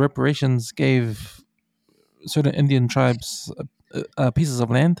as reparations gave certain Indian tribes pieces of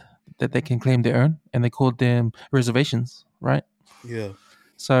land that they can claim they own, and they called them reservations, right? yeah,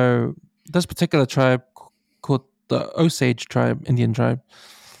 So this particular tribe called the Osage tribe, Indian tribe.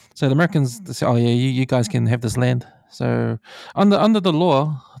 So the Americans they say, "Oh yeah, you guys can have this land." So under the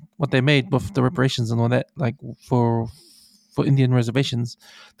law, what they made with the reparations and all that, like for Indian reservations,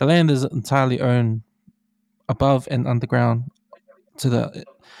 the land is entirely owned above and underground to the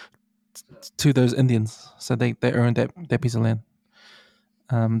to those Indians. So they own that piece of land.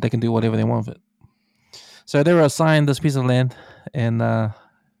 They can do whatever they want with it. So they were assigned this piece of land, and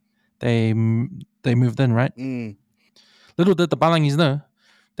they they moved in. Right. mm. Little did the Balangis know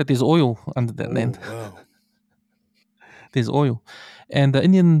that there's oil under that Oh land. wow, There's oil, and the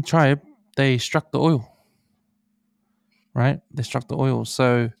Indian tribe they struck the oil. Right. They struck the oil.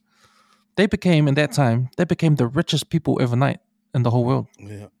 So they became in that time they became the richest people overnight in the whole world.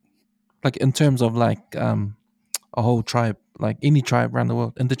 yeah, Like in terms of like a whole tribe, like any tribe around the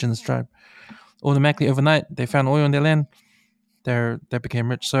world, indigenous tribe. Automatically overnight, they found oil in their land. They became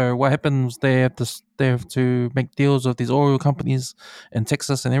rich. So what happens? They have to make deals with these oil companies in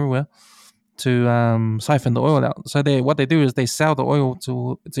Texas and everywhere to siphon the oil out. So what they do is they sell the oil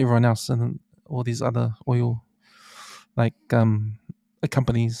to everyone else and all these other oil like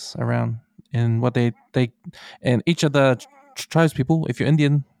companies around. And what they and each of the tribes people, if you're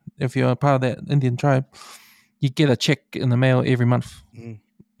Indian, if you're a part of that Indian tribe, you get a check in the mail every month. mm.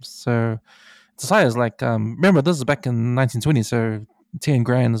 So society is like remember this is back in 1920, so 10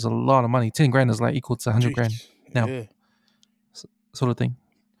 grand is a lot of money. 10 grand is like equal to 100 grand Jeez. now, Yeah, sort of thing.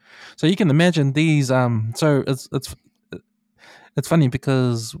 So you can imagine these so it's funny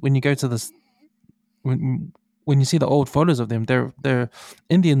because when you go to this when you see the old photos of them, they're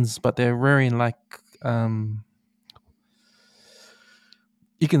Indians, but they're wearing like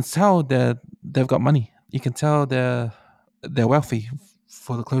you can tell that they've got money. You can tell they're wealthy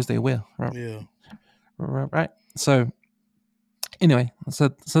for the clothes they wear, right? yeah, Right. So anyway, so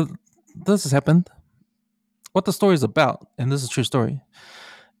this has happened. What the story is about, and this is a true story,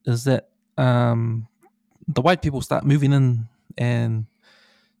 is that the white people start moving in and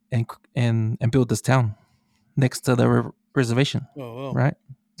and and build this town next to the reservation, oh wow, right?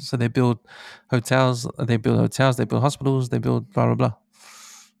 So they build hotels, they build hospitals, they build blah blah blah,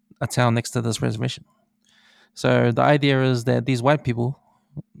 a town next to this reservation. So the idea is that these white people,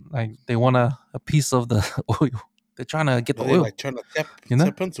 like, they want a piece of the oil. They're trying to get are the they oil, like trying to tap you know.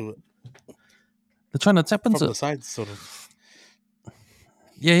 tap into it They're trying to tap from into the it. sides, sort of?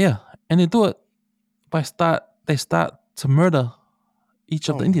 Yeah, and they do it they start to murder each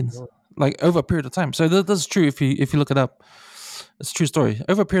of Oh the my Indians, god, like over a period of time. So this is true if you look it up. It's a true story.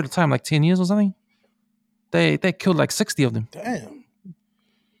 Over a period of time, like 10 years or something, they killed like 60 of them damn,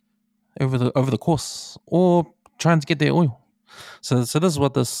 over the course, or trying to get their oil. So this is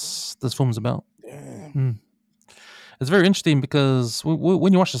what this film's about. damn. It's very interesting because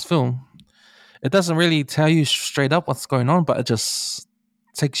when you watch this film, it doesn't really tell you straight up what's going on, but it just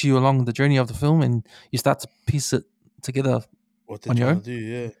takes you along the journey of the film, and you start to piece it together What they're on your trying own to do,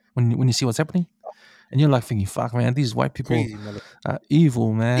 yeah, when you see what's happening, and you're like thinking, "Fuck, man, these white people crazy mother, are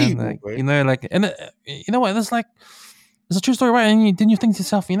evil, man." evil, Like, bro. like, and you know what? It's a true story, right? And then you think to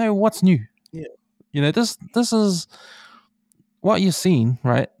yourself, what's new? Yeah, This is what you're seeing,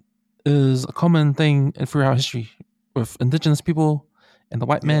 right? Is a common thing throughout history with indigenous people and the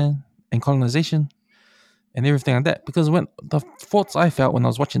white yeah, man and colonization. and everything like that. Because when the thoughts I felt when I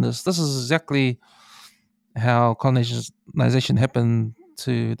was watching this is exactly how colonization happened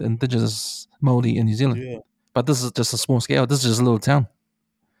to the indigenous Maori in New Zealand. Yeah, But this is just a small scale. This is just a little town.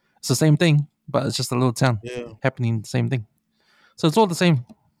 It's the same thing, but it's just a little town yeah, happening the same thing. So it's all the same,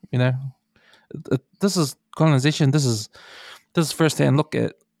 you know. This is colonization. This is first hand look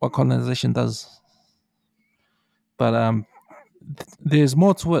at what colonization does. But there's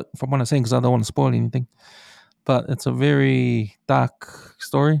more to it from what I'm saying because I don't want to spoil anything. But it's a very dark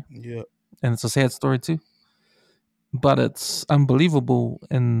story, yeah. and it's a sad story too. But it's unbelievable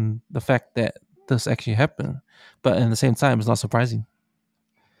in the fact that this actually happened. But at the same time, it's not surprising.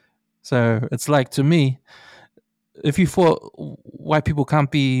 So it's like to me, if you thought white people can't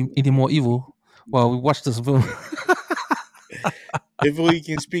be any more evil, well, we watched this film. If all you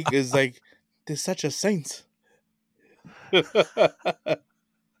can speak is like, they're such a saint.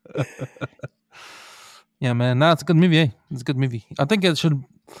 Yeah, man. No, it's a good movie. Eh? It's a good movie. I think it should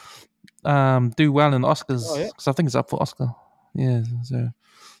do well in the Oh Oscars yeah. because I think it's up for Oscar. Yeah. So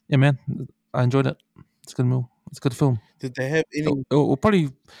yeah, man. I enjoyed it. It's a good movie. It's a good film. Did they have any? It'll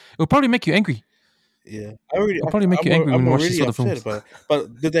probably make you angry. Yeah, I already, It'll probably make you angry when I'm you watch these already sort of upset films. about it.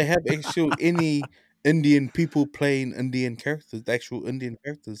 But did they have actual any Indian people playing Indian characters? The actual Indian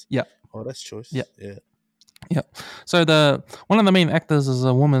characters? Yeah. Oh, that's Yeah. choice. Yeah. Yeah. So the one of the main actors is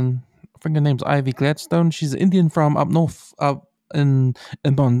a woman. I think her name's Ivy Gladstone. She's Indian from up north, up in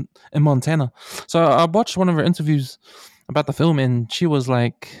Montana. So I watched one of her interviews about the film, and she was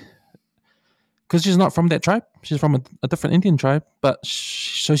like, because she's not from that tribe, she's from a different Indian tribe, but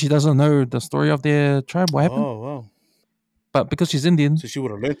so she doesn't know the story of their tribe, what happened. Oh wow. But because she's Indian, So she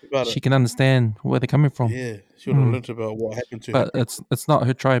would have learnt about it. she can understand where they're coming from. Yeah, she would have Mm. learnt about what happened to her. But it's not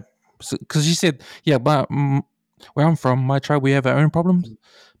her tribe because she said, yeah, but where I'm from, my tribe, we have our own problems,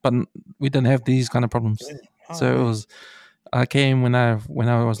 but we didn't have these kind of problems. Damn. Oh So it man. was I came when I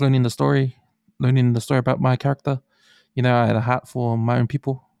was learning the story about my character. I had a heart for my own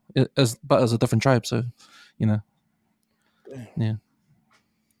people, but as a different tribe. So, you know, Damn. yeah.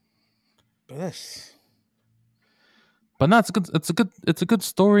 But that's But no, it's a good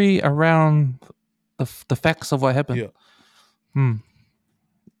story around the facts of what happened. yeah. Hmm.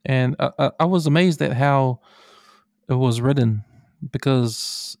 And I was amazed at how it was written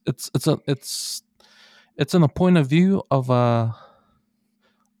because it's in a point of view of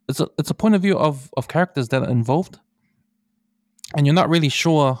it's a point of view of characters that are involved, and you're not really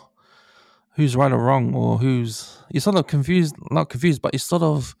sure who's right or wrong, or you're sort of confused, not confused, but you sort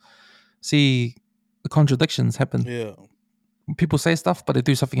of see the contradictions happen. Yeah. People say stuff, but they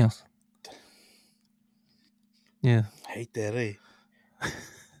do something else. Yeah, I hate that, eh?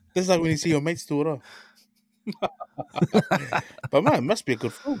 That's like when you see your mates do it off. But man, it must be a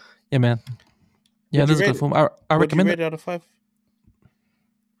good film. yeah, man. Yeah, Would it you is a rate good it? film. I Would you recommend rate it, it out of 5?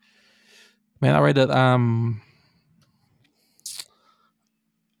 man. I rate it 5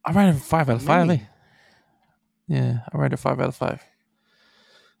 out of 5. Eh? Many. Yeah, I rate it 5 out of 5.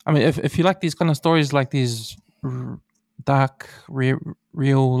 I mean, if you like these kind of stories, like these dark,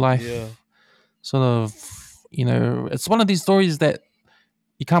 real life Yeah. sort of, it's one of these stories that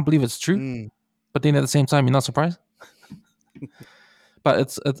you can't believe it's true, Mm. but then at the same time you're not surprised.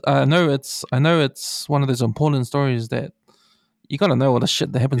 But I know it's one of those important stories that you gotta know all the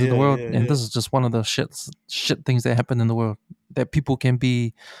shit that happens in the Yeah, world, yeah, and yeah. this is just one of the shit things that happen in the world, that people can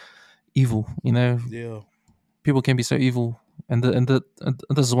be evil. Yeah. People can be so evil, and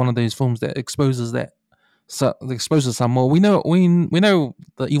this is one of those films that exposes that. So it exposes some more. We know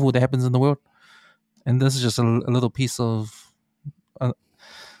the evil that happens in the world, and this is just a little piece uh,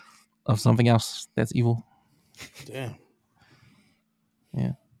 of something else that's evil. Damn.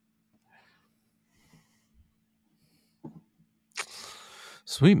 Yeah.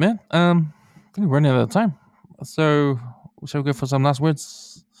 Sweet, man. I think we're running out of time. So, shall we go for some last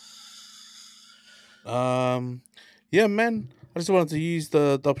words? Yeah, man. I just wanted to use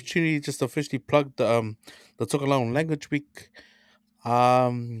the opportunity just to officially plug the Talk Along Language Week.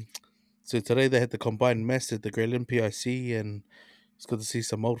 So today they had the combined mess at the Great PIC, and it's good to see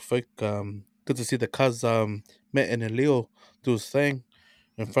some old folk. Good to see the cuz Matt and Leo do his thing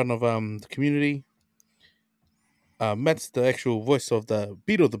in front of the community. Matt's the actual voice of the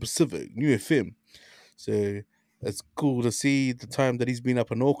Beat of the Pacific, New FM. So it's cool to see the time that he's been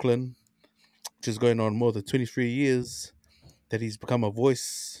up in Auckland, which is going on more than 23 years, that he's become a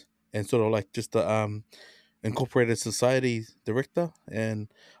voice and sort of like just the incorporated society director. And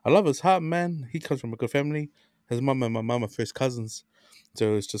I love his heart, man. He comes from a good family. His mum and my mum are first cousins.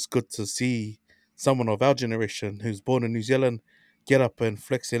 So it's just good to see someone of our generation who's born in New Zealand get up and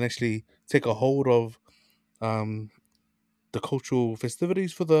flex and actually take a hold of the cultural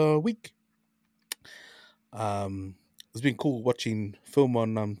festivities for the week. It's been cool watching film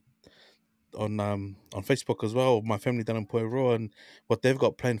on Facebook as well. My family down in Puerto and what they've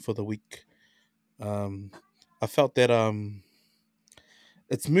got planned for the week. I felt that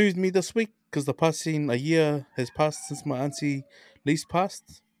it's moved me this week because a year has passed since my auntie Lise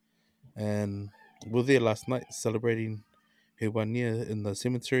passed, and we were there last night celebrating her 1 year in the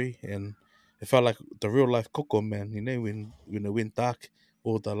cemetery, and it felt like the real life Coco, man. You know, when it went dark,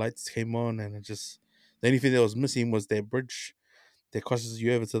 all the lights came on, and it just the only thing that was missing was that bridge that crosses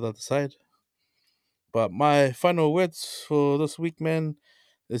you over to the other side. But my final words for this week, man,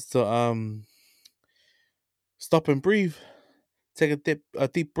 is to stop and breathe, take a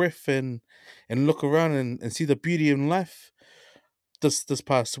deep breath, and look around and see the beauty in life. This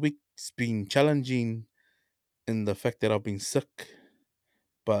past week's been challenging in the fact that I've been sick,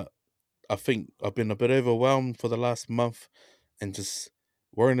 but I think I've been a bit overwhelmed for the last month and just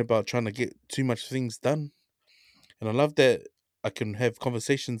worrying about trying to get too much things done. And I love that I can have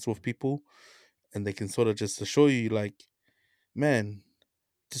conversations with people and they can sort of just assure you, like, man,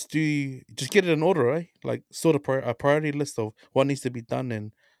 just get it in order, right? Like, sort of a priority list of what needs to be done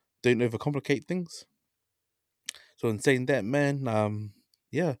and don't overcomplicate things. So in saying that, man,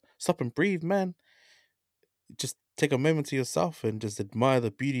 yeah, stop and breathe, man. Just take a moment to yourself and just admire the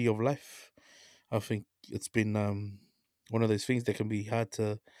beauty of life. I think it's been one of those things that can be hard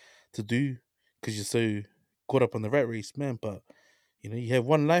to do because you're so caught up on the rat race, man. But you have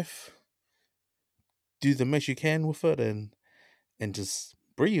one life, do the best you can with it, and just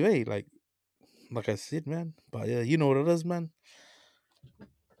breathe, eh? Like I said, man. But yeah, you know what it is, man.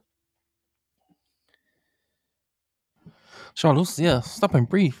 Charles, yeah, stop and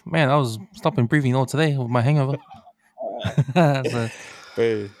breathe. Man, I was stopping breathing all today with my hangover. It's a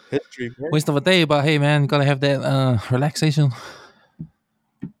Bro, history, bro. waste of a day, but hey, man, gotta have that relaxation.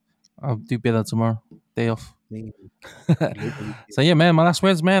 I'll do better tomorrow. Day off. Me, Labor weekend. So yeah, man, my last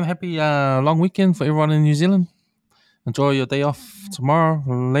words, man. Happy long weekend for everyone in New Zealand. Enjoy your day off tomorrow,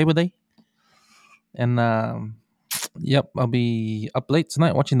 Labor Day. And yep, I'll be up late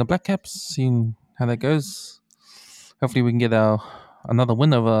tonight watching the Black Caps, seeing how that goes. Hopefully, we can get another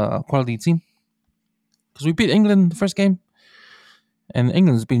win over a quality team because we beat England the first game, and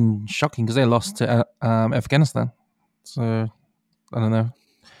England's been shocking because they lost to Afghanistan. So I don't know.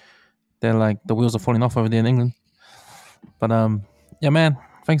 They're like the wheels are falling off over there in England. But yeah, man.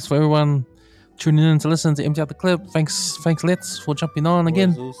 Thanks for everyone tuning in to listen to Empty Out the Clip. Thanks, Let's for jumping on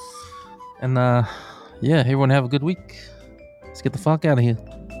again. Zeus. And yeah, everyone have a good week. Let's get the fuck out of here.